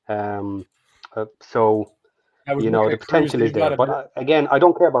 So the potential is there. But again, I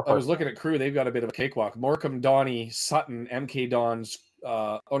don't care about. I was looking at Crew; they've got a bit of a cakewalk. Morecambe, Donny, Sutton, MK Dons.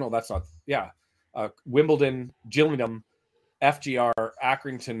 Oh no, that's not. Yeah, Wimbledon, Gillingham, FGR,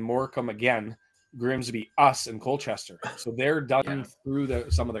 Accrington, Morecambe again, Grimsby, us, and Colchester. So they're done through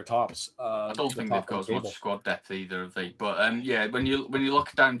some of their tops. I don't think they've got as much squad depth either, have they? But when you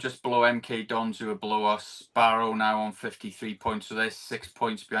look down just below MK Dons, who are below us, Barrow now on 53 points, so they're 6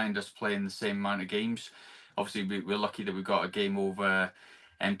 points behind us, playing the same amount of games. Obviously, we're lucky that we've got a game over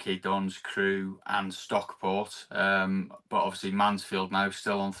MK Dons, Crew, and Stockport. But obviously, Mansfield now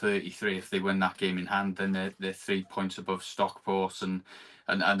still on 33. If they win that game in hand, then they're 3 points above Stockport. And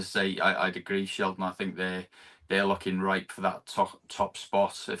to say, I'd agree, Sheldon. I think they're looking ripe for that top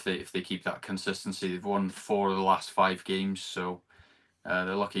spot if they keep that consistency. They've won 4 of the last 5 games, so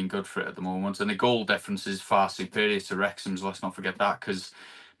they're looking good for it at the moment. And the goal difference is far superior to Wrexham's. Let's not forget that, because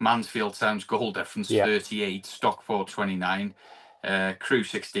Mansfield Town's goal difference 38, Stockport 29, Crew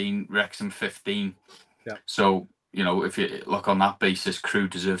 16, Wrexham 15. Yeah. So if you look on that basis, Crew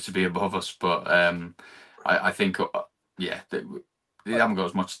deserve to be above us. But I think they haven't got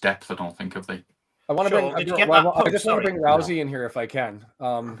as much depth. I don't think, have they? I want to bring. I just want to bring Rousey in here if I can.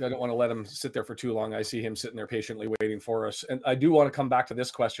 I don't want to let him sit there for too long. I see him sitting there patiently waiting for us. And I do want to come back to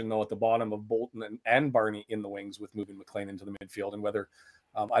this question though, at the bottom of Bolton and Barney in the wings, with moving McLean into the midfield, and whether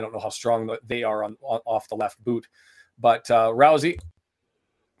I don't know how strong they are on off the left boot. But Rousey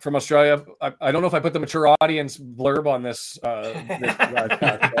from Australia, I don't know if I put the mature audience blurb on this. Throw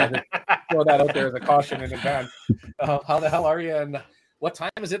that out there as a caution in advance. How the hell are you? And what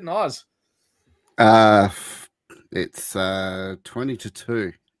time is it in Oz? It's 20 to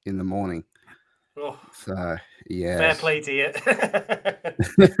 2 in the morning. Oh, so yeah, fair play to you.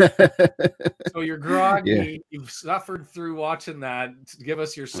 So you're groggy. You've suffered through watching that. Give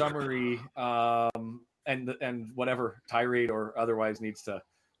us your summary, and whatever tirade or otherwise needs to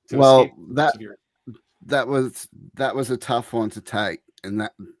well, escape. that was a tough one to take, and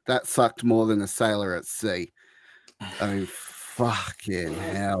that sucked more than a sailor at sea. I mean, fucking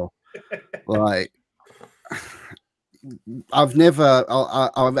hell. Like,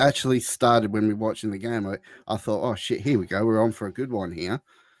 I've actually started when we were watching the game. I thought, oh shit, here we go. We're on for a good one here.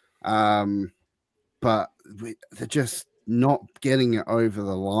 But they're just not getting it over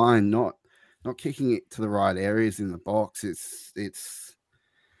the line, not kicking it to the right areas in the box. It's I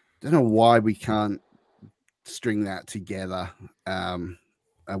don't know why we can't string that together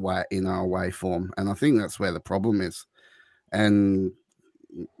away in our away form. And I think that's where the problem is. And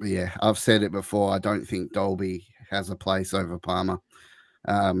yeah, I've said it before. I don't think Dolby has a place over Palmer.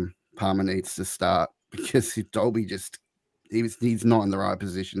 Palmer needs to start, because Dolby he's not in the right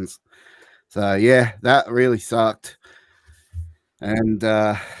positions. So yeah, that really sucked. And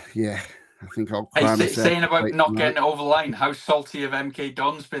I think I'll cry myself. Saying about not getting it over the line, how salty have MK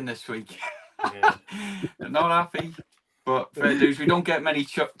Dons been this week? Yeah. Not happy. But fair dues, we don't get many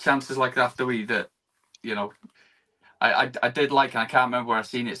chances like that, do we? That I did like, and I can't remember where I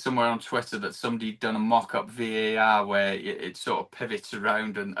seen it, somewhere on Twitter, that somebody done a mock-up VAR where it sort of pivots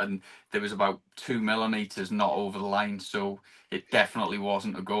around and there was about 2 millimeters not over the line, so it definitely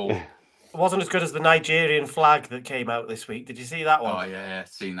wasn't a goal. It wasn't as good as the Nigerian flag that came out this week. Did you see that one? Oh yeah,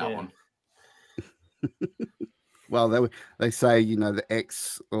 seen that one. Well, they say, the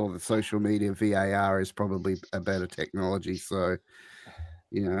X or the social media VAR is probably a better technology. So,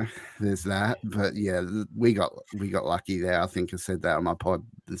 there's that. But yeah, we got lucky there. I think I said that on my pod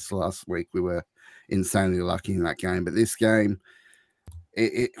this last week. We were insanely lucky in that game. But this game,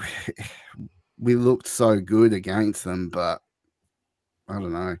 we looked so good against them, but I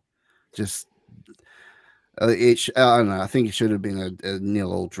don't know, just I don't know. I think it should have been a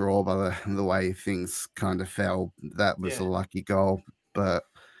 0-0 draw by the way things kind of fell. That was a lucky goal, but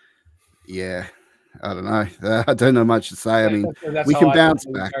yeah, I don't know. I don't know much to say. I mean, we can bounce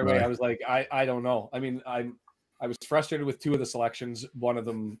back. I was like, I don't know. I mean, I was frustrated with two of the selections. One of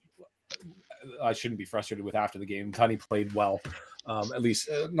them, I shouldn't be frustrated with after the game. Tunney played well, at least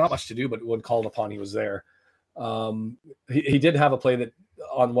not much to do, but when called upon, he was there. He did have a play that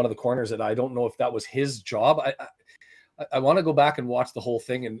on one of the corners that I don't know if that was his job. I want to go back and watch the whole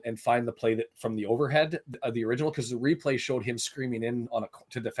thing and find the play that from the overhead, the original, because the replay showed him screaming in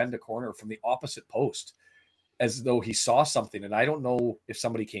to defend a corner from the opposite post as though he saw something. And I don't know if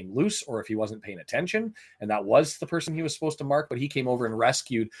somebody came loose or if he wasn't paying attention and that was the person he was supposed to mark, but he came over and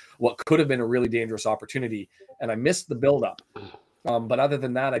rescued what could have been a really dangerous opportunity. And I missed the buildup. But other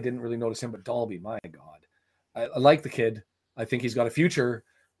than that, I didn't really notice him. But Dalby, my God, I like the kid. I think he's got a future,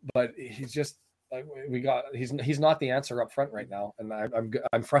 but he's just he's not the answer up front right now, and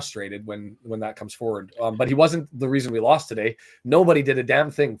I'm frustrated when that comes forward. But he wasn't the reason we lost today. Nobody did a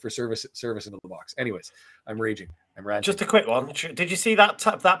damn thing for service into the box. Anyways, I'm raging. I'm ranting. Just a quick one. Did you see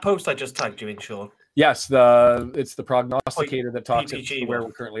that post I just tagged you in, Sean? Yes, it's the prognosticator that talks about where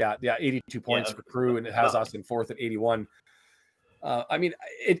we're currently at. Yeah, 82 points for Crew, and it has us in fourth at 81. I mean,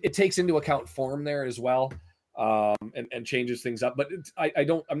 it takes into account form there as well. And changes things up, but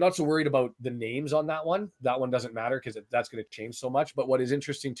I'm not so worried about the names on that one. That one doesn't matter because that's going to change so much. But what is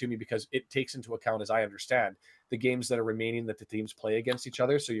interesting to me, because it takes into account, as I understand, the games that are remaining that the teams play against each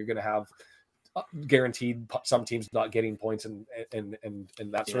other. So you're going to have guaranteed some teams not getting points and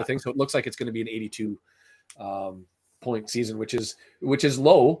that sort of thing. So it looks like it's going to be an 82 point season, which is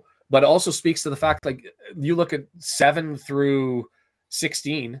low, but also speaks to the fact, like, you look at 7 through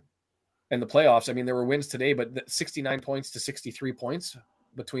 16 and the playoffs. I mean, there were wins today, but 69 points to 63 points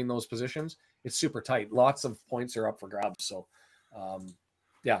between those positions. It's super tight. Lots of points are up for grabs. So,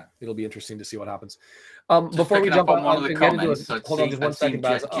 yeah, it'll be interesting to see what happens. Before we jump on one of the comments, hold on just one second,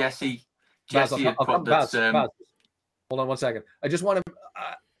 Baz. Jesse hold on one second. I just want to,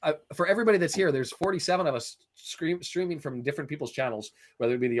 for everybody that's here, there's 47 of us streaming from different people's channels,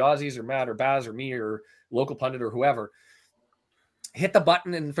 whether it be the Aussies or Matt or Baz or me or local pundit or whoever. Hit the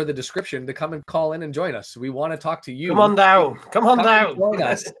button and for the description to come and call in and join us. We want to talk to you. Come on down. Join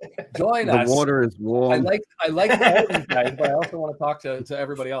us. The water is warm. I like all these guys, but I also want to talk to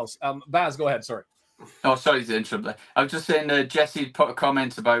everybody else. Baz, go ahead. Sorry. Oh, sorry to interrupt there. I was just saying, Jesse put a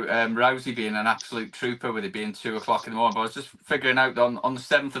comment about Rousey being an absolute trooper with it being 2 o'clock in the morning. But I was just figuring out on the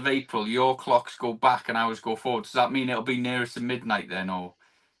 7th of April, your clocks go back and ours go forward. Does that mean it'll be nearest to midnight then, or?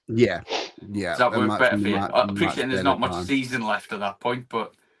 Yeah. Does that work better for you? I appreciate there's not much season left at that point,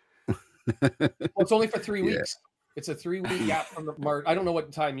 but it's only for 3 weeks. It's a 3-week gap from the March. I don't know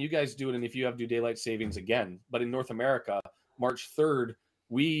what time you guys do it, and if you have to do daylight savings again. But in North America, March 3rd,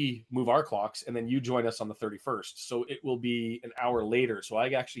 we move our clocks, and then you join us on the 31st. So it will be an hour later. So I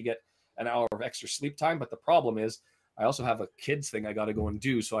actually get an hour of extra sleep time. But the problem is, I also have a kids thing I got to go and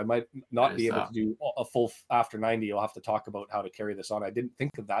do, so I might not be able to do a full after 90. I'll have to talk about how to carry this on. I didn't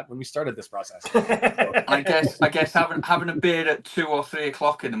think of that when we started this process. I guess having a beer at 2 or 3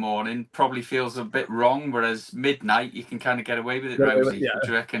 o'clock in the morning probably feels a bit wrong, whereas midnight you can kind of get away with it. Rosie, yeah. What do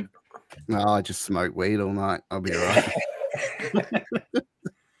you reckon? No, I just smoke weed all night. I'll be all right.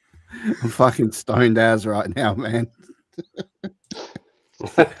 I'm fucking stoned as right now, man.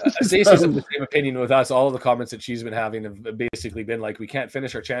 Stacey's in the same opinion with us. All of the comments that she's been having have basically been like, we can't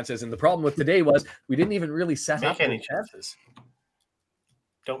finish our chances. And the problem with today was we didn't even really set up any chances.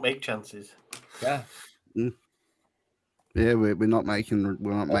 Don't make chances. Yeah. Yeah, we're not making the right.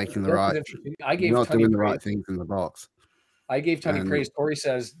 We're not doing the right things in the box. I gave Tunney praise. Corey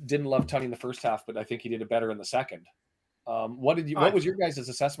says didn't love Tunney in the first half, but I think he did it better in the second. What was your guys'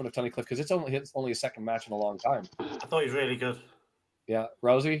 assessment of Tunnicliffe? Because it's only a second match in a long time. I thought he was really good. Yeah,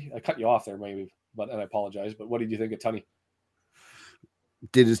 Rosie, I cut you off there maybe, and I apologize. But what did you think of Tunney?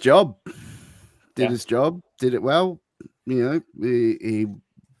 Did his job. His job. Did it well. You know,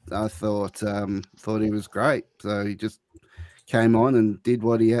 I thought he was great. So he just came on and did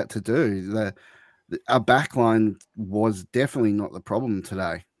what he had to do. Our backline was definitely not the problem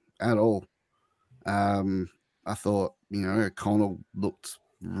today at all. I thought, O'Connell looked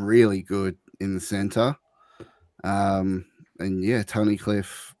really good in the center. And yeah, Tony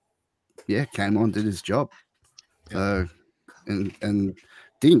Cliff, came on, did his job. So, and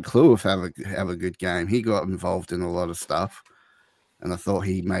didn't Clough have a good game? He got involved in a lot of stuff, and I thought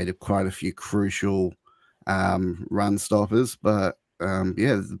he made quite a few crucial run stoppers. But our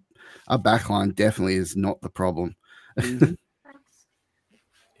backline definitely is not the problem. Mm-hmm.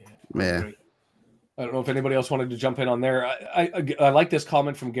 Yeah. I don't know if anybody else wanted to jump in on there. I like this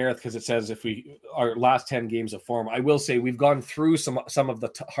comment from Gareth because it says our last 10 games of form. I will say we've gone through some of the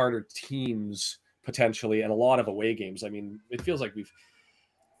harder teams potentially and a lot of away games. I mean, it feels like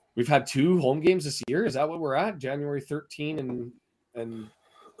we've had 2 home games this year. Is that what we're at? January 13 and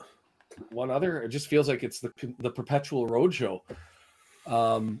one other. It just feels like it's the perpetual roadshow.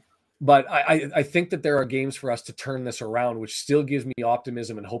 But I think that there are games for us to turn this around, which still gives me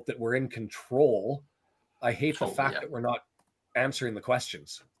optimism and hope that we're in control. I hate the fact that we're not answering the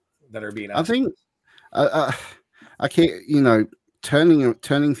questions that are being asked. I think I can't,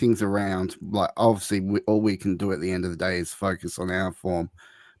 turning things around. Like obviously, all we can do at the end of the day is focus on our form,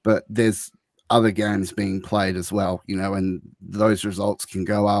 but there's other games being played as well, and those results can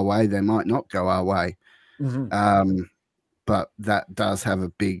go our way. They might not go our way. Mm-hmm. But that does have a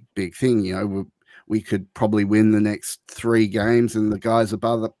big thing. We could probably win the next 3 games, and the guys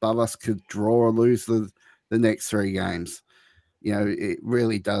above us could draw or lose the next 3 games. It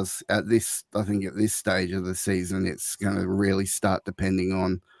really does. I think at this stage of the season, it's going to really start depending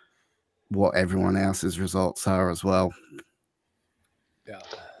on what everyone else's results are as well.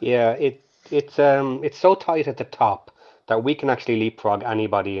 Yeah. It's so tight at the top that we can actually leapfrog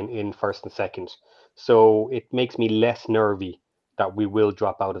anybody in first and second. So it makes me less nervy that we will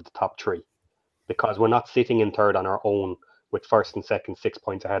drop out of the top 3 because we're not sitting in third on our own with first and second 6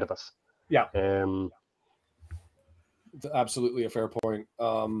 points ahead of us. Yeah. It's absolutely a fair point.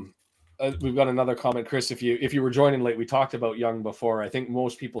 We've got another comment, Chris. If you were joining late, we talked about Young before. I think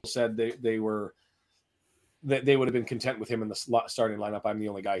most people said they would have been content with him in the starting lineup. I'm the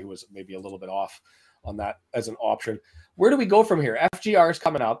only guy who was maybe a little bit off on that as an option. Where do we go from here? FGR is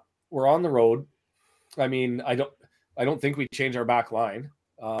coming up. We're on the road. I mean, I don't think we change our back line.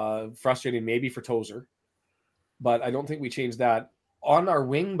 Frustrating maybe for Tozer, but I don't think we change that. On our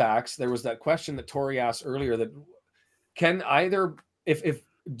wing backs, there was that question that Tori asked earlier that can either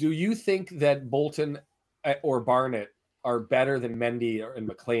do you think that Bolton or Barnett are better than Mendy and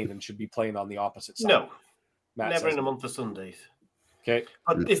McLean and should be playing on the opposite side? No, Matt never says in a month of Sundays. Okay.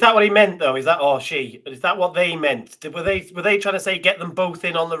 Is that what he meant, though? Is that or she? Is that what they meant? Were they trying to say get them both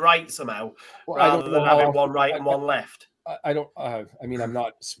in on the right somehow, rather than having one right and one left? I don't. I mean, I'm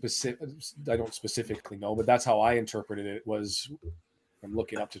not specific. I don't specifically know, but that's how I interpreted it. I'm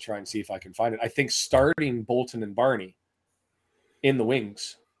looking up to try and see if I can find it. I think starting Bolton and Barney in the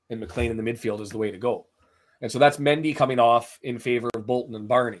wings and McLean in the midfield is the way to go, and so that's Mendy coming off in favor of Bolton and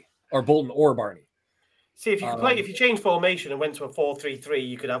Barney, or Bolton or Barney. See, if you change formation and went to a 4-3-3,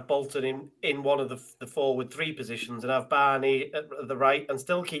 you could have Bolton in one of the forward 3 positions and have Barney at the right and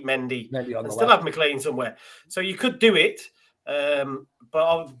still keep Mendy on and still left. Have McLean somewhere. So you could do it,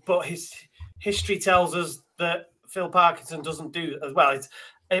 but his history tells us that Phil Parkinson doesn't do as well. It's,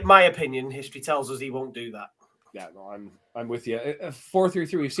 in my opinion, history tells us he won't do that. Yeah, no, I'm with you.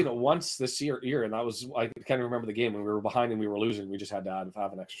 4-3-3. We've seen it once this year, and that was I can't remember the game when we were behind and we were losing. We just had to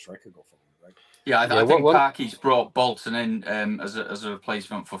have an extra striker go for him, right? Yeah, I think Parky's brought Bolton in as a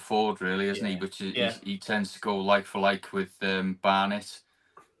replacement for Ford, really, isn't he? Which he tends to go like for like with Barnett,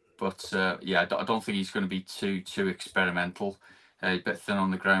 but I don't think he's going to be too experimental. A bit thin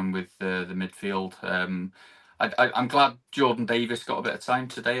on the ground with the midfield. I'm glad Jordan Davis got a bit of time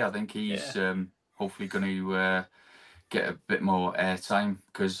today. I think he's hopefully going to get a bit more airtime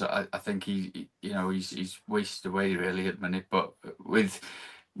because I think he's wasted away really at the minute. But with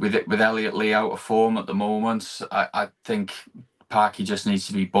Elliot Lee out of form at the moment, I think Parky just needs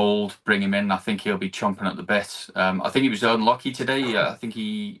to be bold, bring him in. I think he'll be chomping at the bit. I think he was unlucky today. I think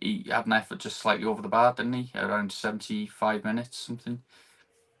he had an effort just slightly over the bar, didn't he? Around 75 minutes, something.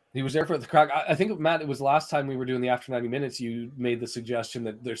 He was there for the crack. I think, Matt, it was last time we were doing the After 90 Minutes, you made the suggestion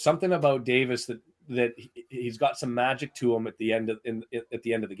that there's something about Davis that he's got some magic to him at the end of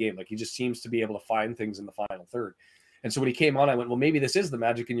the game. Like he just seems to be able to find things in the final third. And so when he came on, I went, well, maybe this is the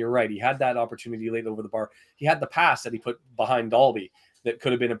magic. And you're right. He had that opportunity late over the bar. He had the pass that he put behind Dalby that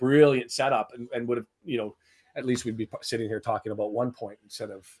could have been a brilliant setup and would have, at least we'd be sitting here talking about 1 point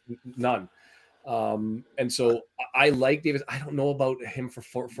instead of none. And so I like Davis. I don't know about him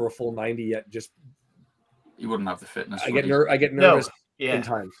for a full 90 yet. Just he wouldn't have the fitness. I get nervous in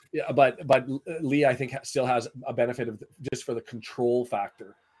times. Yeah, but Lee, I think still has a benefit of just for the control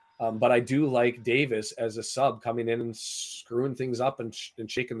factor. But I do like Davis as a sub coming in and screwing things up and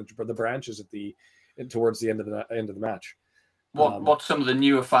shaking the branches towards the end of the match. What some of the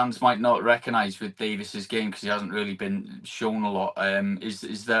newer fans might not recognise with Davis's game, because he hasn't really been shown a lot,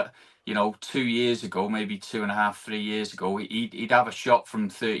 is that, you know, 2 years ago, maybe 2.5, 3 years ago, he'd have a shot from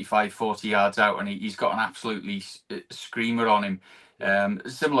 35, 40 yards out, and he's got an absolutely screamer on him.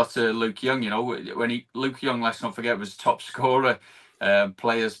 Similar to Luke Young, you know, when Luke Young, let's not forget, was top scorer,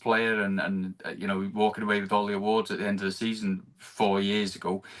 players player, and you know, walking away with all the awards at the end of the season 4 years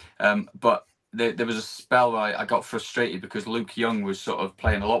ago. But there was a spell where I got frustrated because Luke Young was sort of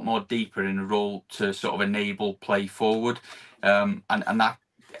playing a lot more deeper in a role to sort of enable play forward, and that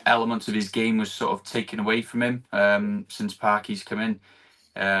element of his game was sort of taken away from him since Parky's come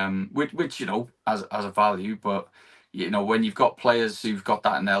in, which you know, as a value. But you know, when you've got players who've got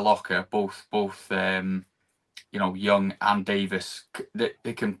that in their locker, both you know, Young and Davis,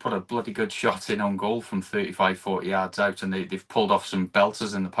 they can put a bloody good shot in on goal from 35, 40 yards out, and they've pulled off some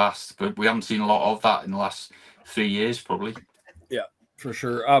belters in the past, but we haven't seen a lot of that in the last 3 years, probably. Yeah, for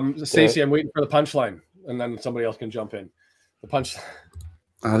sure. Stacey, I'm waiting for the punchline, and then somebody else can jump in. The punch.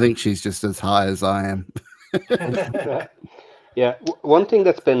 I think she's just as high as I am. Yeah, one thing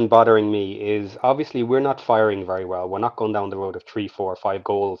that's been bothering me is obviously we're not firing very well. We're not going down the road of 3, 4, 5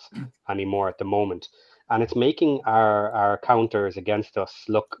 goals anymore at the moment. And it's making our counters against us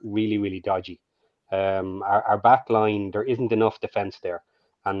look really, really dodgy. Our back line, there isn't enough defense there.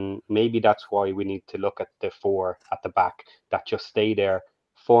 And maybe that's why we need to look at the 4 at the back that just stay there,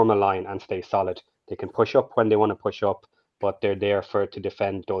 form a line and stay solid. They can push up when they want to push up, but they're there to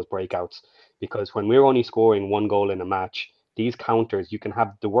defend those breakouts. Because when we're only scoring 1 goal in a match, these counters, you can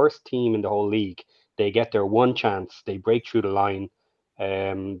have the worst team in the whole league. They get their one chance, they break through the line.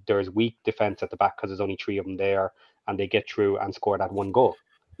 There's weak defense at the back because there's only 3 of them there, and they get through and score that 1 goal.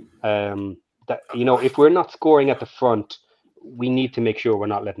 That, you know, if we're not scoring at the front, we need to make sure we're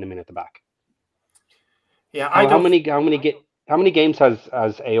not letting them in at the back. Yeah, how many games has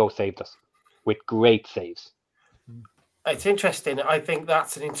AO saved us with great saves? It's interesting. I think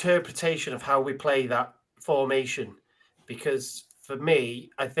that's an interpretation of how we play that formation, because for me,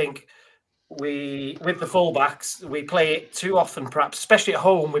 I think with the fullbacks, we play it too often, perhaps, especially at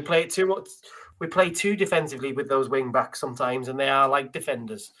home. We play too defensively with those wing backs sometimes, and they are like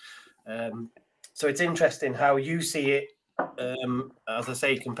defenders. So it's interesting how you see it, as I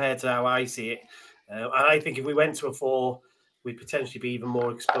say, compared to how I see it. And I think if we went to a 4, we'd potentially be even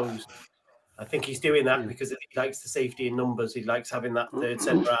more exposed. I think he's doing that because he likes the safety in numbers. He likes having that third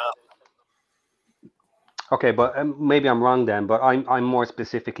centre half. Okay, but maybe I'm wrong then, but I'm more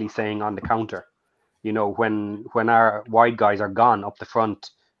specifically saying on the counter. You know, when our wide guys are gone up the front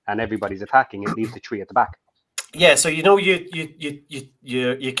and everybody's attacking, it leaves the 3 at the back. Yeah, so you know your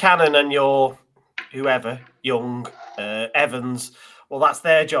Cannon and your whoever, Young, Evans, well, that's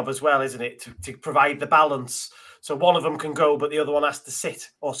their job as well, isn't it? To provide the balance. So one of them can go, but the other one has to sit,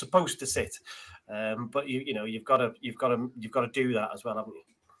 or supposed to sit. But you know, you've got to do that as well, haven't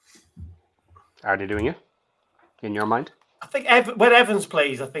you? Are they doing it? In your mind? I think when Evans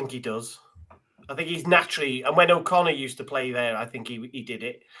plays, I think he does. I think he's naturally, and when O'Connor used to play there, I think he did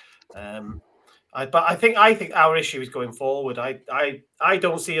it. But I think our issue is going forward. I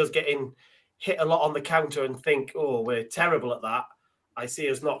don't see us getting hit a lot on the counter and think, oh, we're terrible at that. I see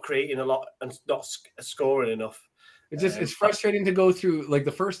us not creating a lot and not scoring enough. It's frustrating to go through like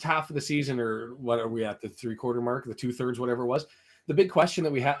the first half of the season, or what are we at, the 3/4 mark, the 2/3, whatever it was. The big question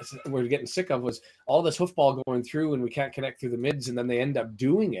that we're getting sick of was all this hoofball going through and we can't connect through the mids, and then they end up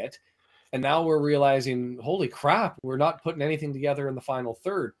doing it. And now we're realizing, holy crap, we're not putting anything together in the final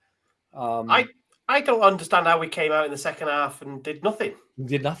third. I don't understand how we came out in the second half and did nothing. We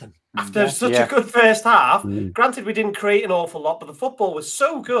did nothing. After such a good first half. Granted, we didn't create an awful lot, but the football was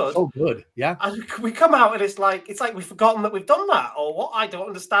so good. So good, yeah. And we come out and it's like we've forgotten that we've done that, or what? I don't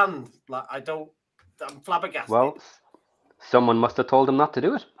understand. I'm flabbergasted. Well, someone must have told them not to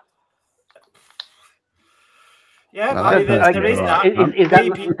do it. Yeah, I mean, there is that. Is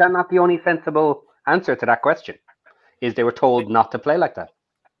that not the only sensible answer to that question? Is they were told not to play like that?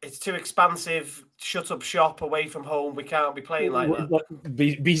 It's too expansive. Shut up shop away from home. We can't be playing like that.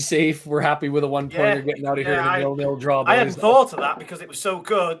 Be safe. We're happy with a 1-pointer getting out of here in a 0-0 draw. I hadn't thought of that because it was so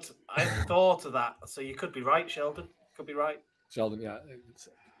good. I hadn't thought of that. So you could be right, Sheldon. Could be right. Sheldon, yeah.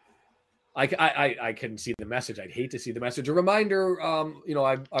 I can see the message. I'd hate to see the message. A reminder, I'm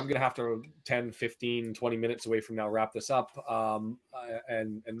going to have to 10, 15, 20 minutes away from now wrap this up,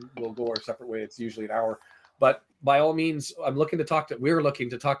 and we'll go our separate way. It's usually an hour. But by all means, we're looking to talk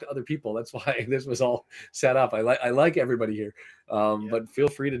to other people. That's why this was all set up. I like everybody here. But feel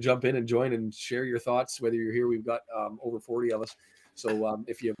free to jump in and join and share your thoughts, whether you're here. We've got over 40 of us. So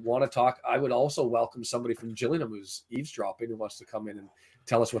if you want to talk, I would also welcome somebody from Gillingham who's eavesdropping, who wants to come in and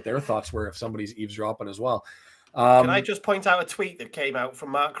tell us what their thoughts were if somebody's eavesdropping as well. Can I just point out a tweet that came out from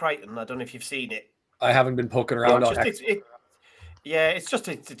Mark Crichton? I don't know if you've seen it. I haven't been poking around on it. Yeah, it's just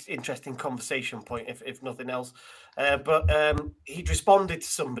an interesting conversation point, if nothing else. But he'd responded to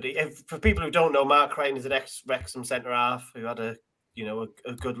somebody. For people who don't know, Mark Crichton is an ex-Wrexham centre-half who had a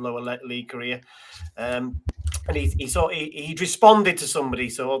good lower league career. And he'd responded to somebody,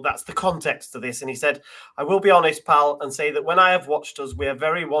 so that's the context of this. And he said, "I will be honest, pal, and say that when I have watched us, we are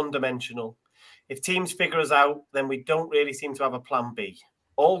very one-dimensional. If teams figure us out, then we don't really seem to have a plan B.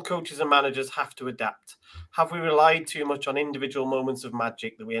 All coaches and managers have to adapt. Have we relied too much on individual moments of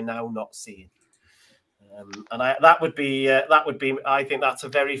magic that we are now not seeing?" And that would be. I think that's a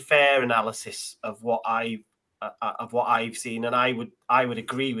very fair analysis of what I've seen, and I would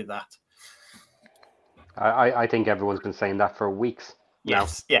agree with that. I think everyone's been saying that for weeks.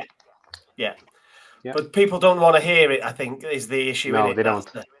 Yes, now. Yeah. But people don't want to hear it, I think, is the issue. No, they don't.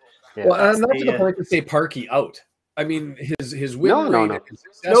 Well, and that's the point to say Parky out. I mean, his win rate.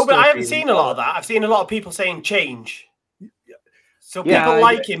 No, but I haven't seen a lot of that. I've seen a lot of people saying change. So people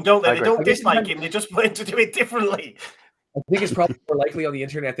like him, don't they? They don't dislike him. They just want to do it differently. I think it's probably more likely on the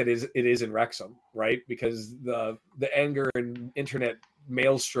internet that it is in Wrexham, right? Because the anger and internet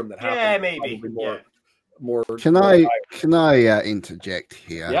maelstrom that happens. Yeah, maybe. More. Can I interject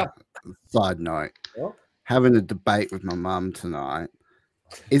here? Yeah. Side note. Yeah. Having a debate with my mum tonight.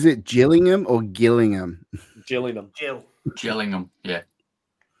 Is it Gillingham or Gillingham? Gillingham. Gillingham, yeah.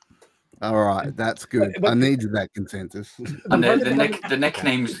 All right, that's good. I needed that consensus. And the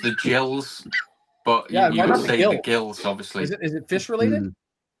nickname's the Gills, but you would say the Gills, obviously. Is it fish related?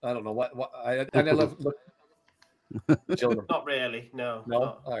 I don't know what I love. Gillingham. Not really. No.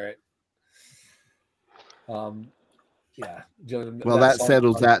 All right. Yeah. Well, that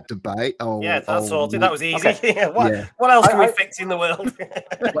settles that debate. That's sorted. That was easy. Okay. What else can we fix in the world?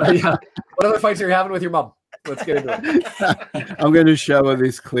 What other fights are you having with your mum? Let's get into it. I'm going to show her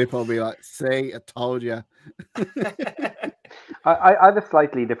this clip. I'll be like, "See, I told you." I have a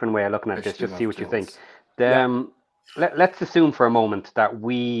slightly different way of looking at this. Just see what you think. Let's assume for a moment that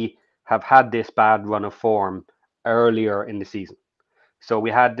we have had this bad run of form earlier in the season. So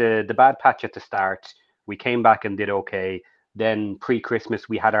we had the bad patch at the start. We came back and did okay. Then pre-Christmas,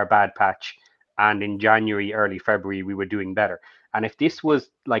 we had our bad patch. And in January, early February, we were doing better. And if this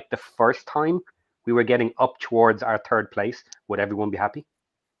was like the first time we were getting up towards our third place, would everyone be happy?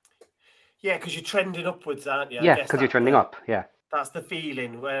 Yeah, because you're trending upwards, aren't you? Yeah, because you're trending up, yeah. That's the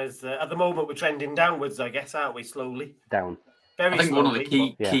feeling. Whereas at the moment, we're trending downwards, I guess, aren't we, slowly? Down. Very I think slowly, one of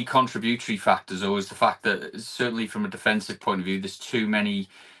the key contributory factors, though, is the fact that certainly from a defensive point of view, there's too many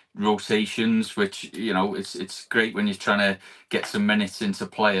rotations, which it's great when you're trying to get some minutes into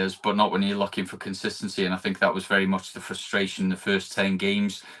players, but not when you're looking for consistency. And I think that was very much the frustration in the first 10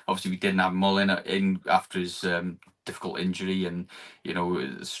 games. Obviously, we didn't have Mullin in after his difficult injury, and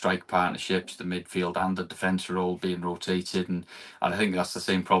the strike partnerships, the midfield and the defence are all being rotated, and I think that's the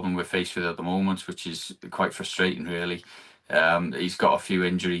same problem we're faced with at the moment, which is quite frustrating, really. He's got a few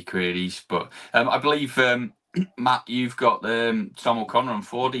injury queries, but I believe Matt, you've got Tom O'Connor and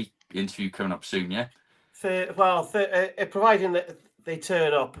 40 interview coming up soon, yeah? Providing that they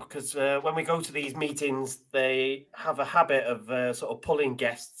turn up, because when we go to these meetings, they have a habit of sort of pulling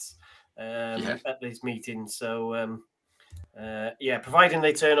guests at these meetings. So, providing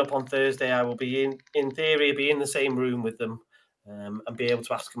they turn up on Thursday, I will be in theory, be in the same room with them and be able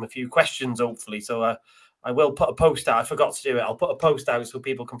to ask them a few questions, hopefully. So I will put a post out. I forgot to do it. I'll put a post out so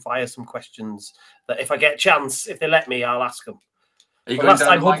people can fire some questions that if I get a chance, if they let me, I'll ask them. Last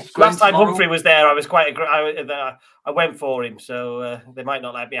time Humphrey was there, I was quite I went for him, so they might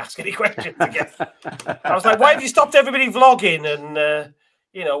not let me ask any questions again. I was like, why have you stopped everybody vlogging? And,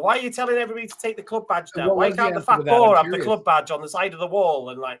 why are you telling everybody to take the club badge down? Why can't the fat boar have the club badge on the side of the wall?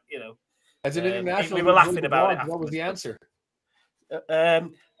 And as an international, we were laughing about it. What was the answer? The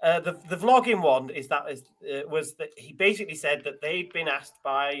vlogging one was that he basically said that they'd been asked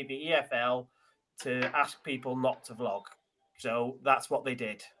by the EFL to ask people not to vlog, so that's what they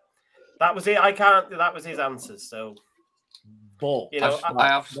did. That was it. That was his answers. So, bull. I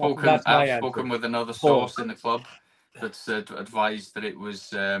have spoken with another source in the club that's advised that it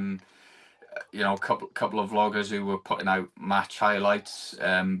was a couple of vloggers who were putting out match highlights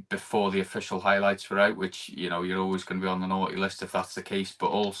before the official highlights were out, which you're always going to be on the naughty list if that's the case.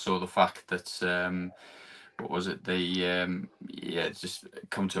 But also the fact that what was it? They just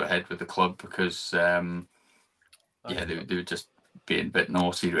come to a head with the club because they were just being a bit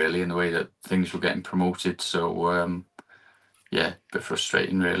naughty really in the way that things were getting promoted. So a bit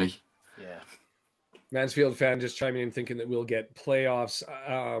frustrating really. Yeah. Mansfield fan just chiming in thinking that we'll get playoffs.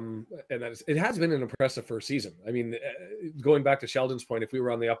 And it has been an impressive first season. I mean, going back to Sheldon's point, if we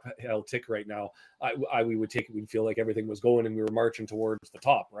were on the uphill tick right now, we'd feel like everything was going and we were marching towards the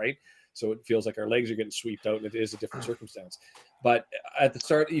top, right? So it feels like our legs are getting swept out and it is a different circumstance. But at the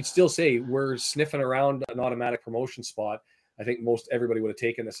start, you'd still say we're sniffing around an automatic promotion spot. I think most everybody would have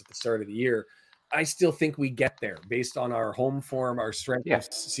taken this at the start of the year. I still think we get there based on our home form, our strength of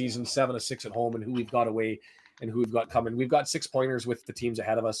season 7 of 6 at home, and who we've got away and who we've got coming. We've got 6-pointers with the teams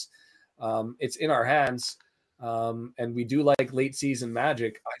ahead of us. It's in our hands, and we do like late season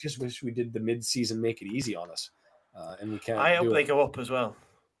magic. I just wish we did the mid-season make it easy on us, and we can't. I hope they go up as well.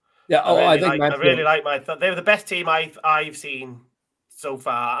 Yeah, I really like my. They're the best team I've seen so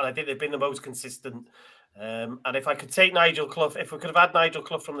far, and I think they've been the most consistent. And if I could take Nigel Clough, if we could have had Nigel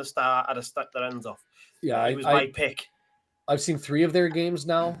Clough from the start, I'd have stuck their ends off. Yeah, it was my pick. I've seen 3 of their games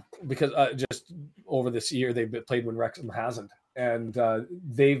now because just over this year they've played when Wrexham hasn't, and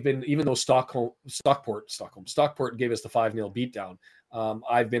they've been, even though Stockport gave us the 5-0 beatdown.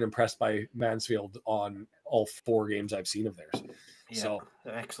 I've been impressed by Mansfield on all 4 games I've seen of theirs. Yeah, so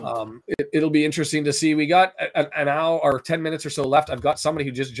excellent. It'll be interesting to see. We got an hour or 10 minutes or so left. I've got somebody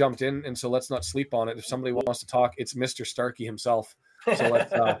who just jumped in, and so let's not sleep on it. If somebody wants to talk, it's Mr. Starkey himself. So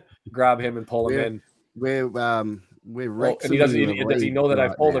let's grab him and pull him in. We're and does he know that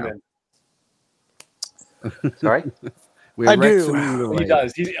I've pulled him in? Sorry? I do. He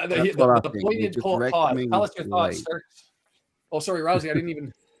does. The pointed pause. Tell us your thoughts, Stark. Oh, sorry, Rousey. I didn't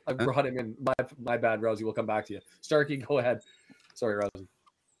even. I brought him in. My bad, Rousey. We'll come back to you. Starkey, go ahead. Sorry, Rousey.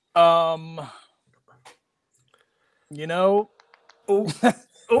 I'm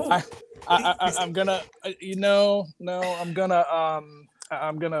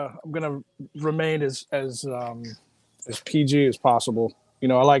gonna remain as PG as possible. I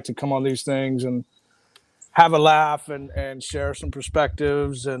like to come on these things and have a laugh and share some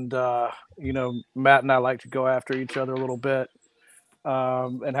perspectives, and Matt and I like to go after each other a little bit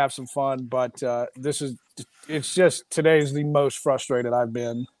and have some fun. But it's just today's the most frustrated I've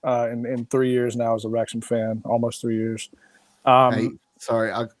been in 3 years now as a Wrexham fan, almost 3 years. Hey,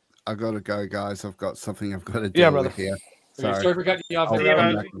 sorry, I gotta go, guys. I've got something I've got to do brother. here. Sorry for cutting you off.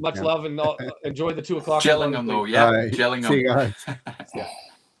 Much love and enjoy the 2 o'clock. Gillingham, though, yeah. Right. Gillingham. See you guys.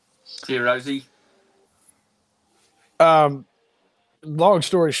 See you, Rosie. Long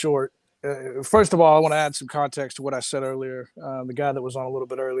story short, first of all, I want to add some context to what I said earlier. The guy that was on a little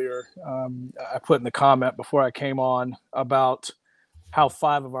bit earlier, I put in the comment before I came on about how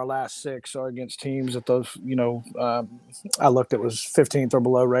 5 of our last 6 are against teams that those, I looked at was 15th or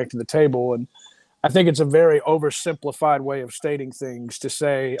below ranked in the table. And I think it's a very oversimplified way of stating things to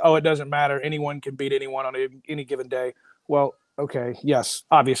say, oh, it doesn't matter. Anyone can beat anyone on any given day. Well, okay, yes,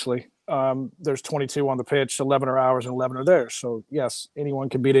 obviously. There's 22 on the pitch, 11 are ours and 11 are theirs. So, yes, anyone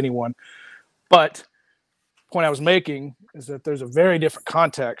can beat anyone. But the point I was making is that there's a very different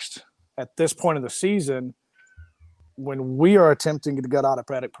context at this point of the season when we are attempting to get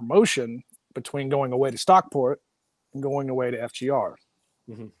automatic promotion between going away to Stockport and going away to FGR.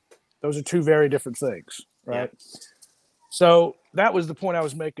 Mm-hmm. Those are 2 very different things, right? Yeah. So that was the point I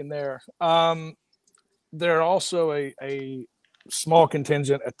was making there. There are also a small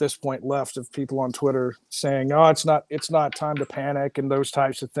contingent at this point left of people on Twitter saying, "Oh, it's not time to panic," and those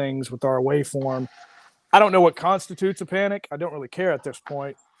types of things with our away form. I don't know what constitutes a panic. I don't really care at this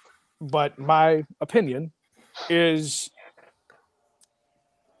point, but my opinion is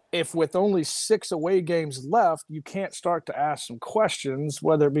if with only 6 away games left, you can't start to ask some questions,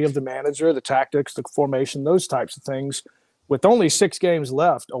 whether it be of the manager, the tactics, the formation, those types of things. With only 6 games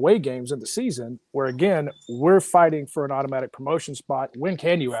left, away games in the season, where again, we're fighting for an automatic promotion spot, when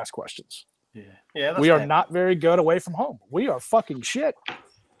can you ask questions? Yeah. We are not very good away from home. We are fucking shit.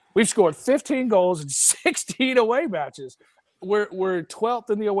 We've scored 15 goals in 16 away matches. We're 12th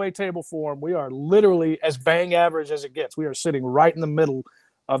in the away table form. We are literally as bang average as it gets. We are sitting right in the middle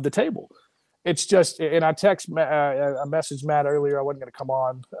of the table. It's just, and I messaged Matt earlier. I wasn't going to come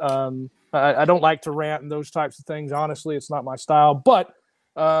on. I don't like to rant and those types of things. Honestly, it's not my style. But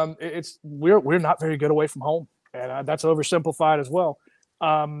we're not very good away from home, and that's oversimplified as well.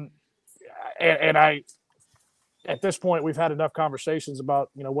 And I, at this point, we've had enough conversations about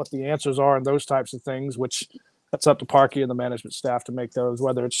what the answers are and those types of things, which that's up to Parky and the management staff to make those.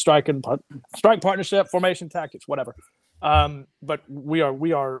 Whether it's strike partnership, formation, tactics, whatever. But we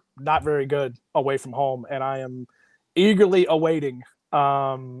are not very good away from home, and I am eagerly awaiting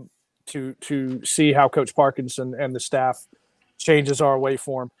to see how Coach Parkinson and the staff changes our away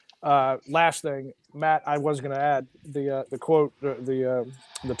form. Last thing, Matt, I was going to add the quote, the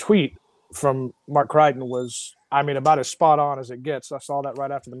tweet from Mark Crichton was, I mean, about as spot on as it gets. I saw that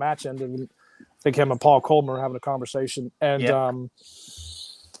right after the match ended. And I think him and Paul Coleman were having a conversation. And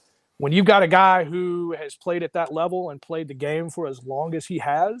when you've got a guy who has played at that level and played the game for as long as he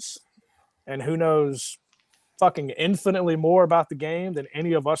has, and who knows fucking infinitely more about the game than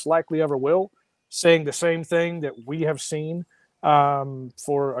any of us likely ever will, saying the same thing that we have seen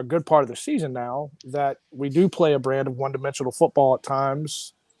for a good part of the season now, that we do play a brand of one-dimensional football at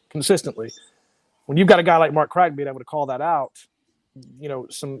times consistently. When you've got a guy like Mark Crichton being able to call that out, you know,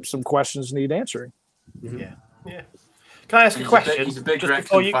 some questions need answering. Yeah. Can I ask a question? He's a big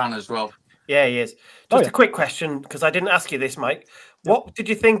Wrexham fan as well. Yeah, he is. Just a quick question, because I didn't ask you this, Mike. What did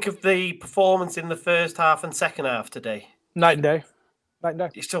you think of the performance in the first half and second half today? Night and day. Night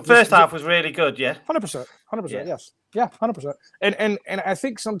and day. So first half was really good, yeah? 100%. 100%, yes. Yeah, 100%. And I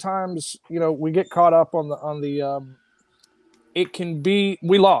think sometimes, you know, we get caught up on the it can be,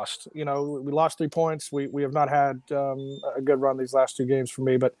 we lost, you know, we lost 3 points. We have not had a good run these last 2 games for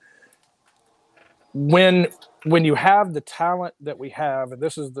me, but when you have the talent that we have, and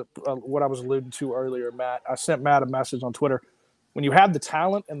this is the what I was alluding to earlier, Matt, I sent Matt a message on Twitter. When you have the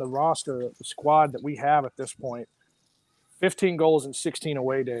talent and the roster, the squad that we have at this point, 15 goals in 16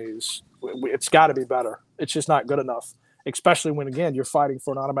 away days, it's got to be better. It's just not good enough, especially when, again, you're fighting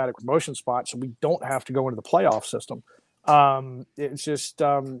for an automatic promotion spot, so we don't have to go into the playoff system. It's just,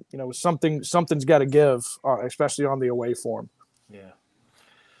 you know, something's got to give, especially on the away form.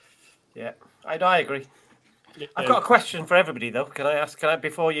 Yeah, I agree. I've got a question for everybody, though. Can I,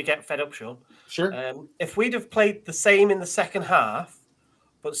 before you get fed up, Sean? Sure. If we'd have played the same in the second half,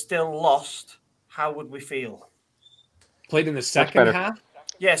 but still lost, how would we feel? Played in the second half?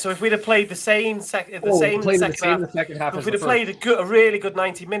 Yeah, so if we'd have played the same in the second half, if we'd have played a really good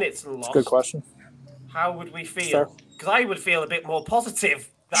 90 minutes and lost, that's a good question. How would we feel? Because I would feel a bit more positive.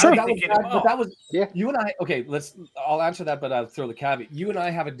 Sure. That was you and I. Okay, I'll answer that, but I'll throw the caveat. You and I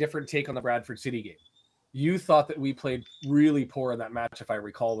have a different take on the Bradford City game. You thought that we played really poor in that match, if I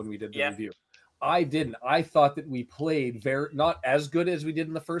recall, when we did the review. I didn't. I thought that we played not as good as we did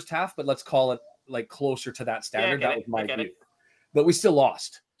in the first half, but let's call it like closer to that standard. That was my view. But we still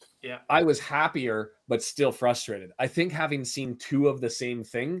lost. Yeah. I was happier, but still frustrated. I think having seen 2 of the same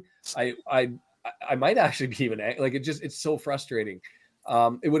thing, I might actually be even like it's so frustrating.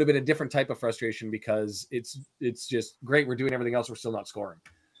 It would have been a different type of frustration because it's just great. We're doing everything else. We're still not scoring.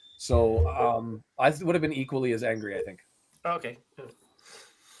 So I would have been equally as angry, I think. Okay.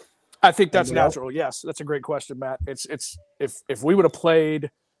 I think that's natural. Yes, that's a great question, Matt. It's if we would have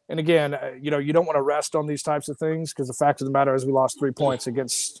played, and again, you know, you don't want to rest on these types of things because the fact of the matter is we lost 3 points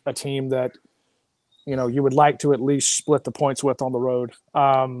against a team that, you know, you would like to at least split the points with on the road.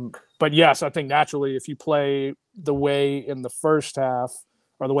 But yes, I think naturally, if you play the way in the first half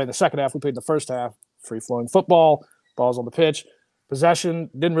or the way in the second half we played in the first half, free-flowing football, balls on the pitch, possession,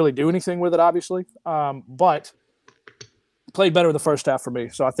 didn't really do anything with it, obviously, but played better in the first half for me.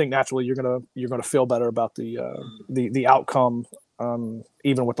 So I think naturally you're gonna feel better about the outcome,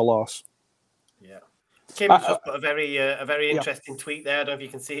 even with the loss. Yeah. Kim just put a very interesting tweet there. I don't know if you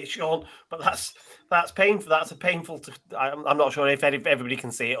can see it, Sean, but that's painful. That's a painful. I'm not sure if everybody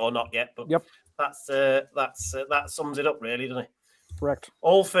can see it or not yet, but that sums it up really, doesn't it? Correct.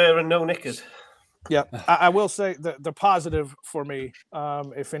 All fur and no knickers. Yeah, I will say the positive for me,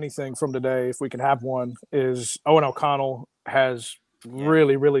 if anything, from today, if we can have one, is Owen O'Connell has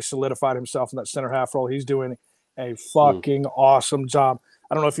really, really solidified himself in that center half role. He's doing a fucking awesome job.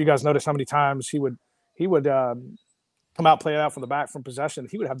 I don't know if you guys noticed how many times he would come out, play it out from the back from possession.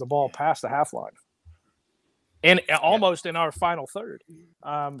 He would have the ball past the half line, and almost in our final third.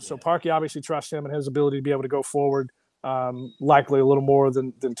 So Parkey obviously trusts him and his ability to be able to go forward. Likely a little more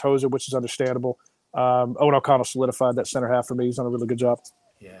than Tozer, which is understandable. Owen O'Connell solidified that center half for me. He's done a really good job.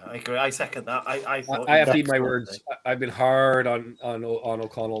 Yeah, I agree. I second that. I have to eat my words. I've been hard on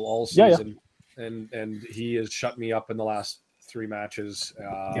O'Connell all season, and he has shut me up in the last 3 matches.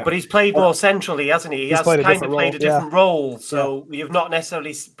 But he's played more centrally, hasn't he? He has kind of played a different role. So we have not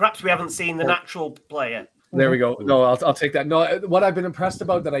necessarily. Perhaps we haven't seen the natural player. There we go. No, I'll take that. No, what I've been impressed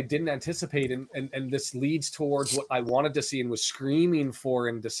about that I didn't anticipate, and this leads towards what I wanted to see and was screaming for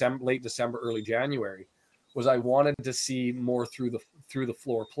in late December, early January, was I wanted to see more through the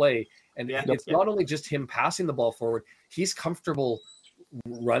floor play. And it's not only just him passing the ball forward; he's comfortable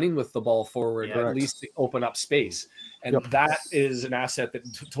running with the ball forward, Yeah. at least to open up space. And that is an asset that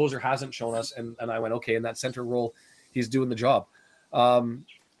Tozer hasn't shown us. And I went, okay, in that center role, he's doing the job.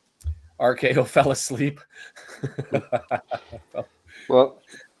 RKO fell asleep. Well,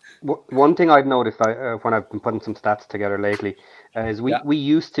 one thing I've noticed when I've been putting some stats together lately is we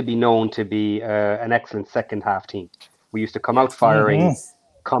used to be known to be an excellent second half team. We used to come out firing,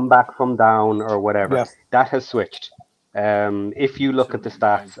 come back from down or whatever. Yeah. That has switched. If you look at the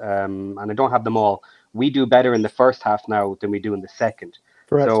stats, and I don't have them all, we do better in the first half now than we do in the second.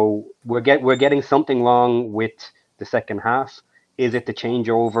 Correct. So we're getting something wrong with the second half. Is it the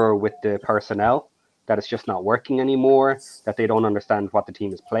changeover with the personnel, that it's just not working anymore, that they don't understand what the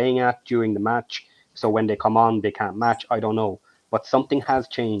team is playing at during the match, so when they come on they can't match? I don't know, but something has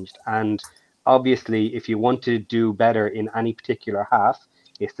changed. And obviously if you want to do better in any particular half,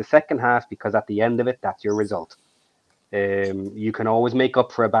 it's the second half, because at the end of it, that's your result. You can always make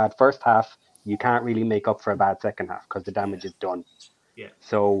up for a bad first half. You can't really make up for a bad second half because the damage is done. Yeah.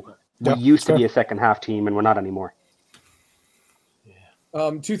 So we used to be a second half team and we're not anymore.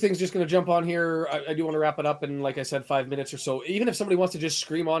 Two things just going to jump on here. I do want to wrap it up in, like I said, 5 minutes or so. Even if somebody wants to just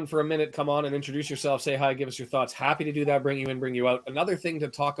scream on for a minute, come on and introduce yourself, say hi, give us your thoughts. Happy to do that, bring you in, bring you out. Another thing to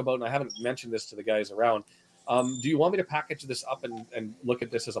talk about, and I haven't mentioned this to the guys around, do you want me to package this up and look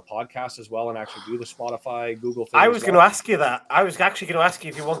at this as a podcast as well and actually do the Spotify, Google thing? I was going to ask you that. I was actually going to ask you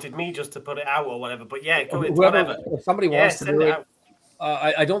if you wanted me just to put it out or whatever. But yeah, go into whatever. If somebody wants to do it,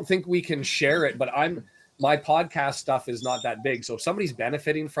 I don't think we can share it, but my podcast stuff is not that big. So if somebody's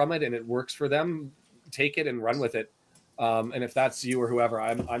benefiting from it and it works for them, take it and run with it. And if that's you or whoever,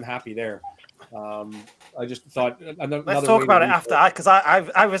 I'm happy there. I just thought let's talk about it after, because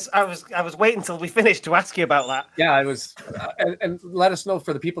I was waiting until we finished to ask you about that. Yeah, I was, and let us know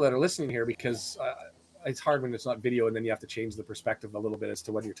for the people that are listening here, because it's hard when it's not video, and then you have to change the perspective a little bit as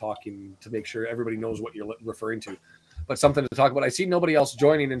to when you're talking to make sure everybody knows what you're referring to. But something to talk about. I see nobody else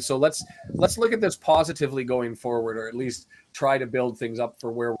joining, and so let's look at this positively going forward, or at least try to build things up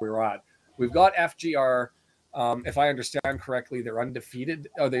for where we're at. We've got FGR. If I understand correctly, they're undefeated.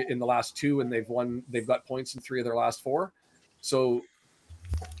 Are they in the last two, and they've got points in 3 of their last 4. So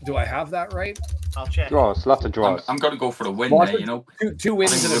do I have that right? I'll check. Draws, lots of draws. I'm going to go for a win there, you know. Two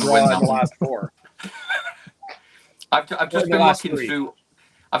wins in a draw in the last 4. I've just been looking through.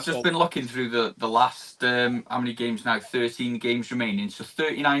 I've just been looking through the last how many games now? 13 games remaining, so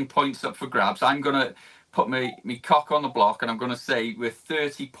 39 points up for grabs. I'm gonna put my cock on the block, and I'm gonna say with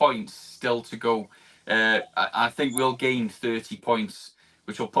 30 points still to go, I think we'll gain 30 points,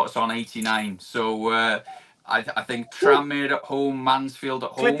 which will put us on 89. So I think Tranmere at home, Mansfield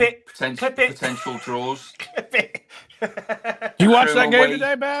at home, potential draws. Clip it. You watched that game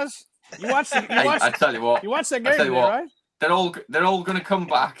today, Baz? I tell you what. You watched that game today, right? They're all going to come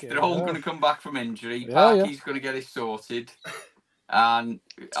back. They're all going to come back from injury. Parky's going to get it sorted, and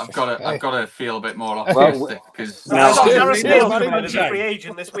I've got to feel a bit more optimistic because Gareth a free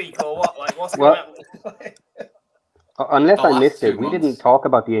agent this week or what? Like what's going to happen? Unless I missed it, we didn't talk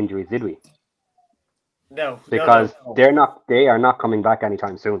about the injuries, did we? No, because they are not coming back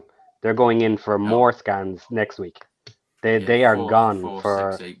anytime soon. They're going in for more scans next week. They are gone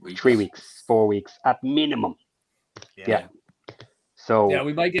for 3 weeks, 4 weeks at minimum. Yeah. So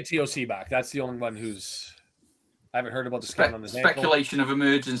we might get TOC back. That's the only one who's. I haven't heard about the scan on his speculation of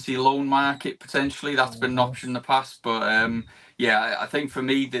emergency loan market potentially. That's been an option in the past, but I think for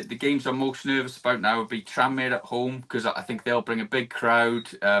me the games I'm most nervous about now would be Tranmere at home, because I think they'll bring a big crowd.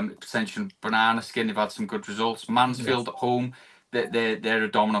 Potential Banana Skin, they've had some good results. Mansfield at home, they're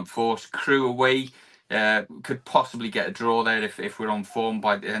a dominant force. Crewe away. Could possibly get a draw there if we're on form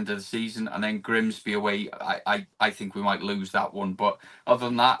by the end of the season, and then Grimsby away. I think we might lose that one, but other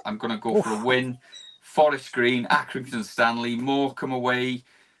than that, I'm going to go for a win. Forest Green, Accrington Stanley, Morecambe away,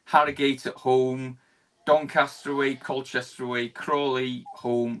 Harrogate at home, Doncaster away, Colchester away, Crawley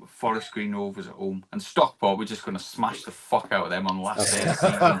home, Forest Green Rovers at home, and Stockport. We're just going to smash the fuck out of them on the last day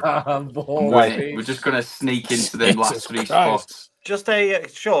of the season. We're just going to sneak into them last 3 spots. Just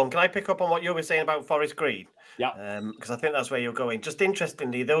Sean, can I pick up on what you were saying about Forest Green? Yeah. Because I think that's where you're going. Just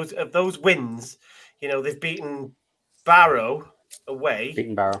interestingly, those wins, they've beaten Barrow away,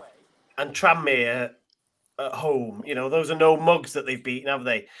 and Tranmere at home. Those are no mugs that they've beaten, have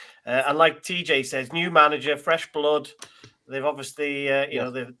they? And like TJ says, new manager, fresh blood. They've obviously,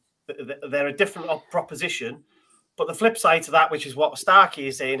 they're a different proposition. But the flip side to that, which is what Starkey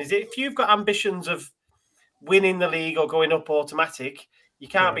is saying, is if you've got ambitions of winning the league or going up automatic, you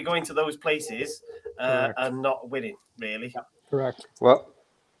can't be going to those places and not winning, really. Correct. Well,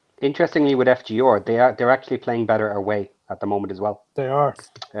 interestingly with FGR, they're actually playing better away at the moment as well. They are.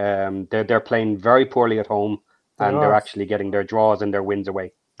 They're playing very poorly at home, and they're actually getting their draws and their wins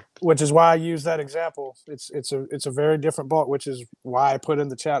away. Which is why I use that example. It's a very different ball, which is why I put in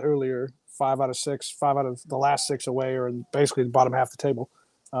the chat earlier 5 out of 6, 5 out of the last 6 away are in basically the bottom half of the table.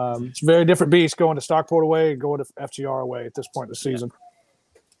 It's a very different beast going to Stockport away and going to FGR away at this point in the season.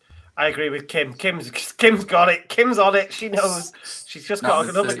 I agree with Kim. Kim's got it. Kim's on it. She knows. She's just got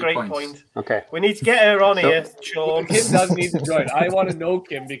another great point. Okay. We need to get her on here, Sean. Kim does need to join. I want to know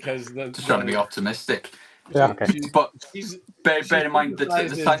Kim because just trying to be optimistic. Yeah. Okay. But bear in mind that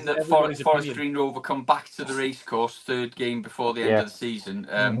the time that Forest Green Rover come back to the racecourse, third game before the end of the season,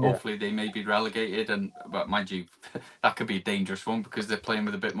 hopefully they may be relegated. And but mind you, that could be a dangerous one because they're playing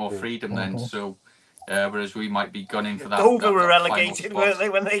with a bit more freedom then. So. Whereas we might be gunning for that. Dover were relegated, weren't they,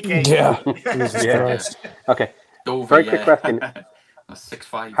 when they came? Yeah. Okay. Dover, very quick question.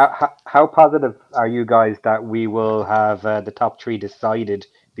 6-5. How positive are you guys that we will have the top 3 decided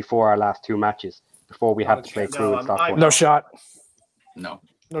before our last 2 matches, before we have to play Crew and Stockport? No shot. No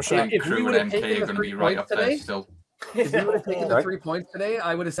shot. If Crew and MK are going to be right up there still. If we would have taken the 3 points today,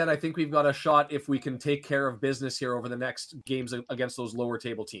 I would have said I think we've got a shot if we can take care of business here over the next games against those lower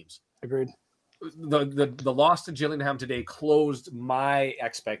table teams. Agreed. The loss to Gillingham today closed my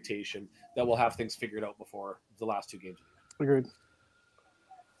expectation that we'll have things figured out before the last 2 games. Agreed.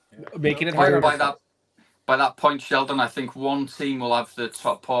 Making it harder. By that point, Sheldon, I think one team will have the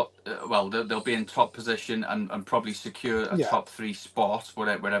top pot. They'll be in top position and probably secure a top 3 spot,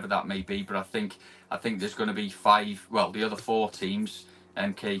 whatever that may be. But I think there's going to be 5. Well, the other 4 teams,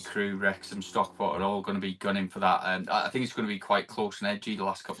 MK, Crew, Wrexham, Stockport, are all going to be gunning for that. And I think it's going to be quite close and edgy the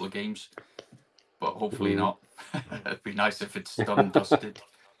last couple of games. But hopefully not. It'd be nice if it's done and dusted.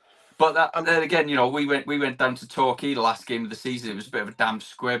 But then again, we went down to Torquay the last game of the season. It was a bit of a damp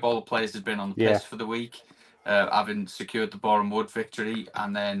squib. All the players had been on the piss for the week, having secured the Boreham Wood victory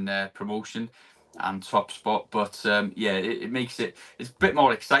and then promotion and top spot. But it makes it's a bit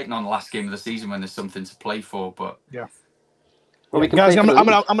more exciting on the last game of the season when there's something to play for. But well, guys, I'm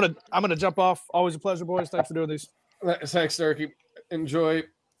gonna jump off. Always a pleasure, boys. Thanks for doing these. Thanks, Turkey. Enjoy.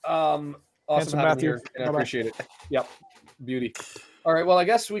 Awesome having you here, and I appreciate it. Yep, beauty. All right, well, I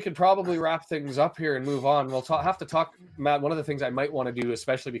guess we could probably wrap things up here and move on. We'll have to talk, Matt. One of the things I might want to do,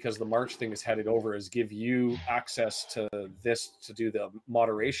 especially because the March thing is headed over, is give you access to this to do the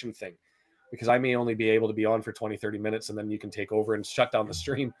moderation thing, because I may only be able to be on for 20, 30 minutes, and then you can take over and shut down the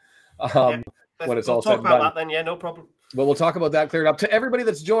stream when it's all said and done. We'll talk about that then, no problem. But we'll talk about that cleared up. To everybody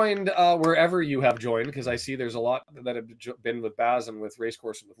that's joined, wherever you have joined, because I see there's a lot that have been with Baz and with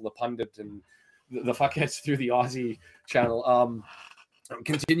Racecourse and with Le Pundit and the fuckheads through the Aussie channel.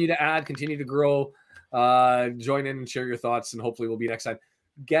 Continue to add, continue to grow, join in and share your thoughts, and hopefully we'll be next time.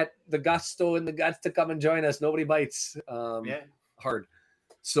 Get the gusto and the guts to come and join us. Nobody bites hard.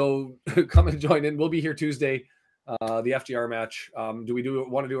 So come and join in. We'll be here Tuesday, the FGR match. Do we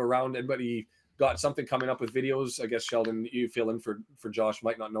want to do a round? Anybody got something coming up with videos? I guess Sheldon, you fill in for Josh.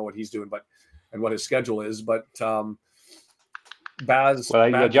 Might not know what he's doing, and what his schedule is. But Baz,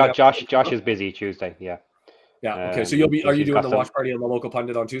 Josh is busy Tuesday. Yeah. Okay. So are you doing the watch party on the local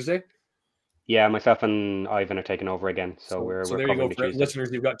pundit on Tuesday? Yeah, myself and Ivan are taking over again. So we're there you go, for listeners.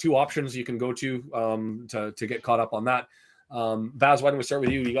 You've got 2 options you can go to get caught up on that. Baz, why don't we start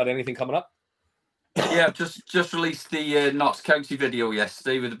with you? You got anything coming up? Yeah, just released the Notts County video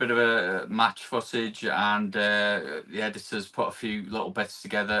yesterday with a bit of a match footage, and the editors put a few little bits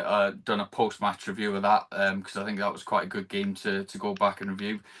together. Done a post-match review of that because I think that was quite a good game to go back and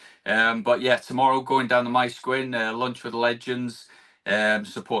review. But yeah, tomorrow going down the Maesgwyn, lunch with the legends,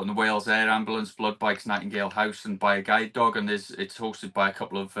 supporting the Wales Air Ambulance, Blood Bikes, Nightingale House, and by a guide dog. And it's hosted by a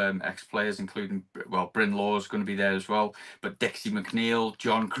couple of ex-players, including Bryn Law's going to be there as well. But Dixie McNeil,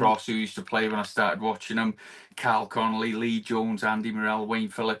 John Cross, who used to play when I started watching him, Cal Connolly, Lee Jones, Andy Morell, Wayne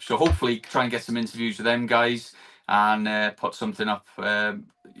Phillips. So hopefully try and get some interviews with them guys and put something up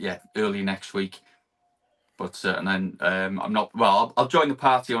early next week. But and then I'll join the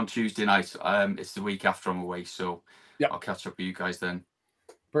party on Tuesday night. It's the week after I'm away, so I'll catch up with you guys then.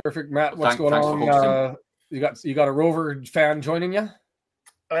 Perfect, Matt. What's going on? You got a Rover fan joining you?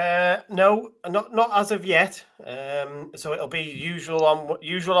 No, not as of yet. So it'll be usual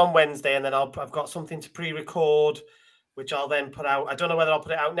on Wednesday, and then I've got something to pre-record, which I'll then put out. I don't know whether I'll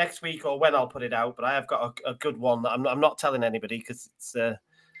put it out next week or when I'll put it out, but I have got a good one that I'm not telling anybody because it's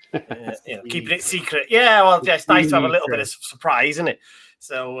keeping it secret. Yeah, well, it's nice to have a little bit of surprise, isn't it?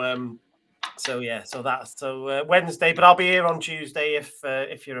 So So yeah, so Wednesday, but I'll be here on Tuesday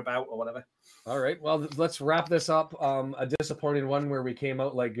if you're about or whatever. All right. Well, let's wrap this up. A disappointing one where we came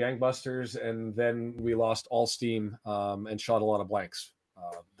out like gangbusters and then we lost all steam and shot a lot of blanks.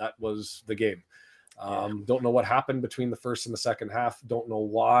 That was the game. Don't know what happened between the first and the second half. Don't know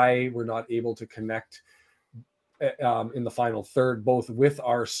why we're not able to connect in the final third, both with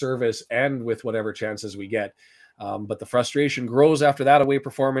our service and with whatever chances we get. But the frustration grows after that away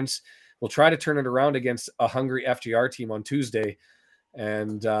performance. We'll try to turn it around against a hungry FGR team on Tuesday.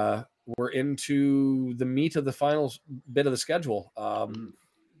 And we're into the meat of the final bit of the schedule.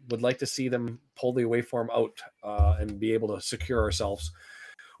 Would like to see them pull the away form out and be able to secure ourselves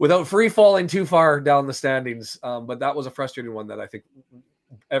without free falling too far down the standings. But that was a frustrating one that I think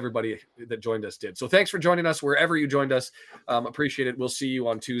everybody that joined us did. So thanks for joining us wherever you joined us. Appreciate it. We'll see you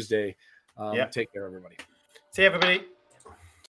on Tuesday. Take care, everybody. See you, everybody.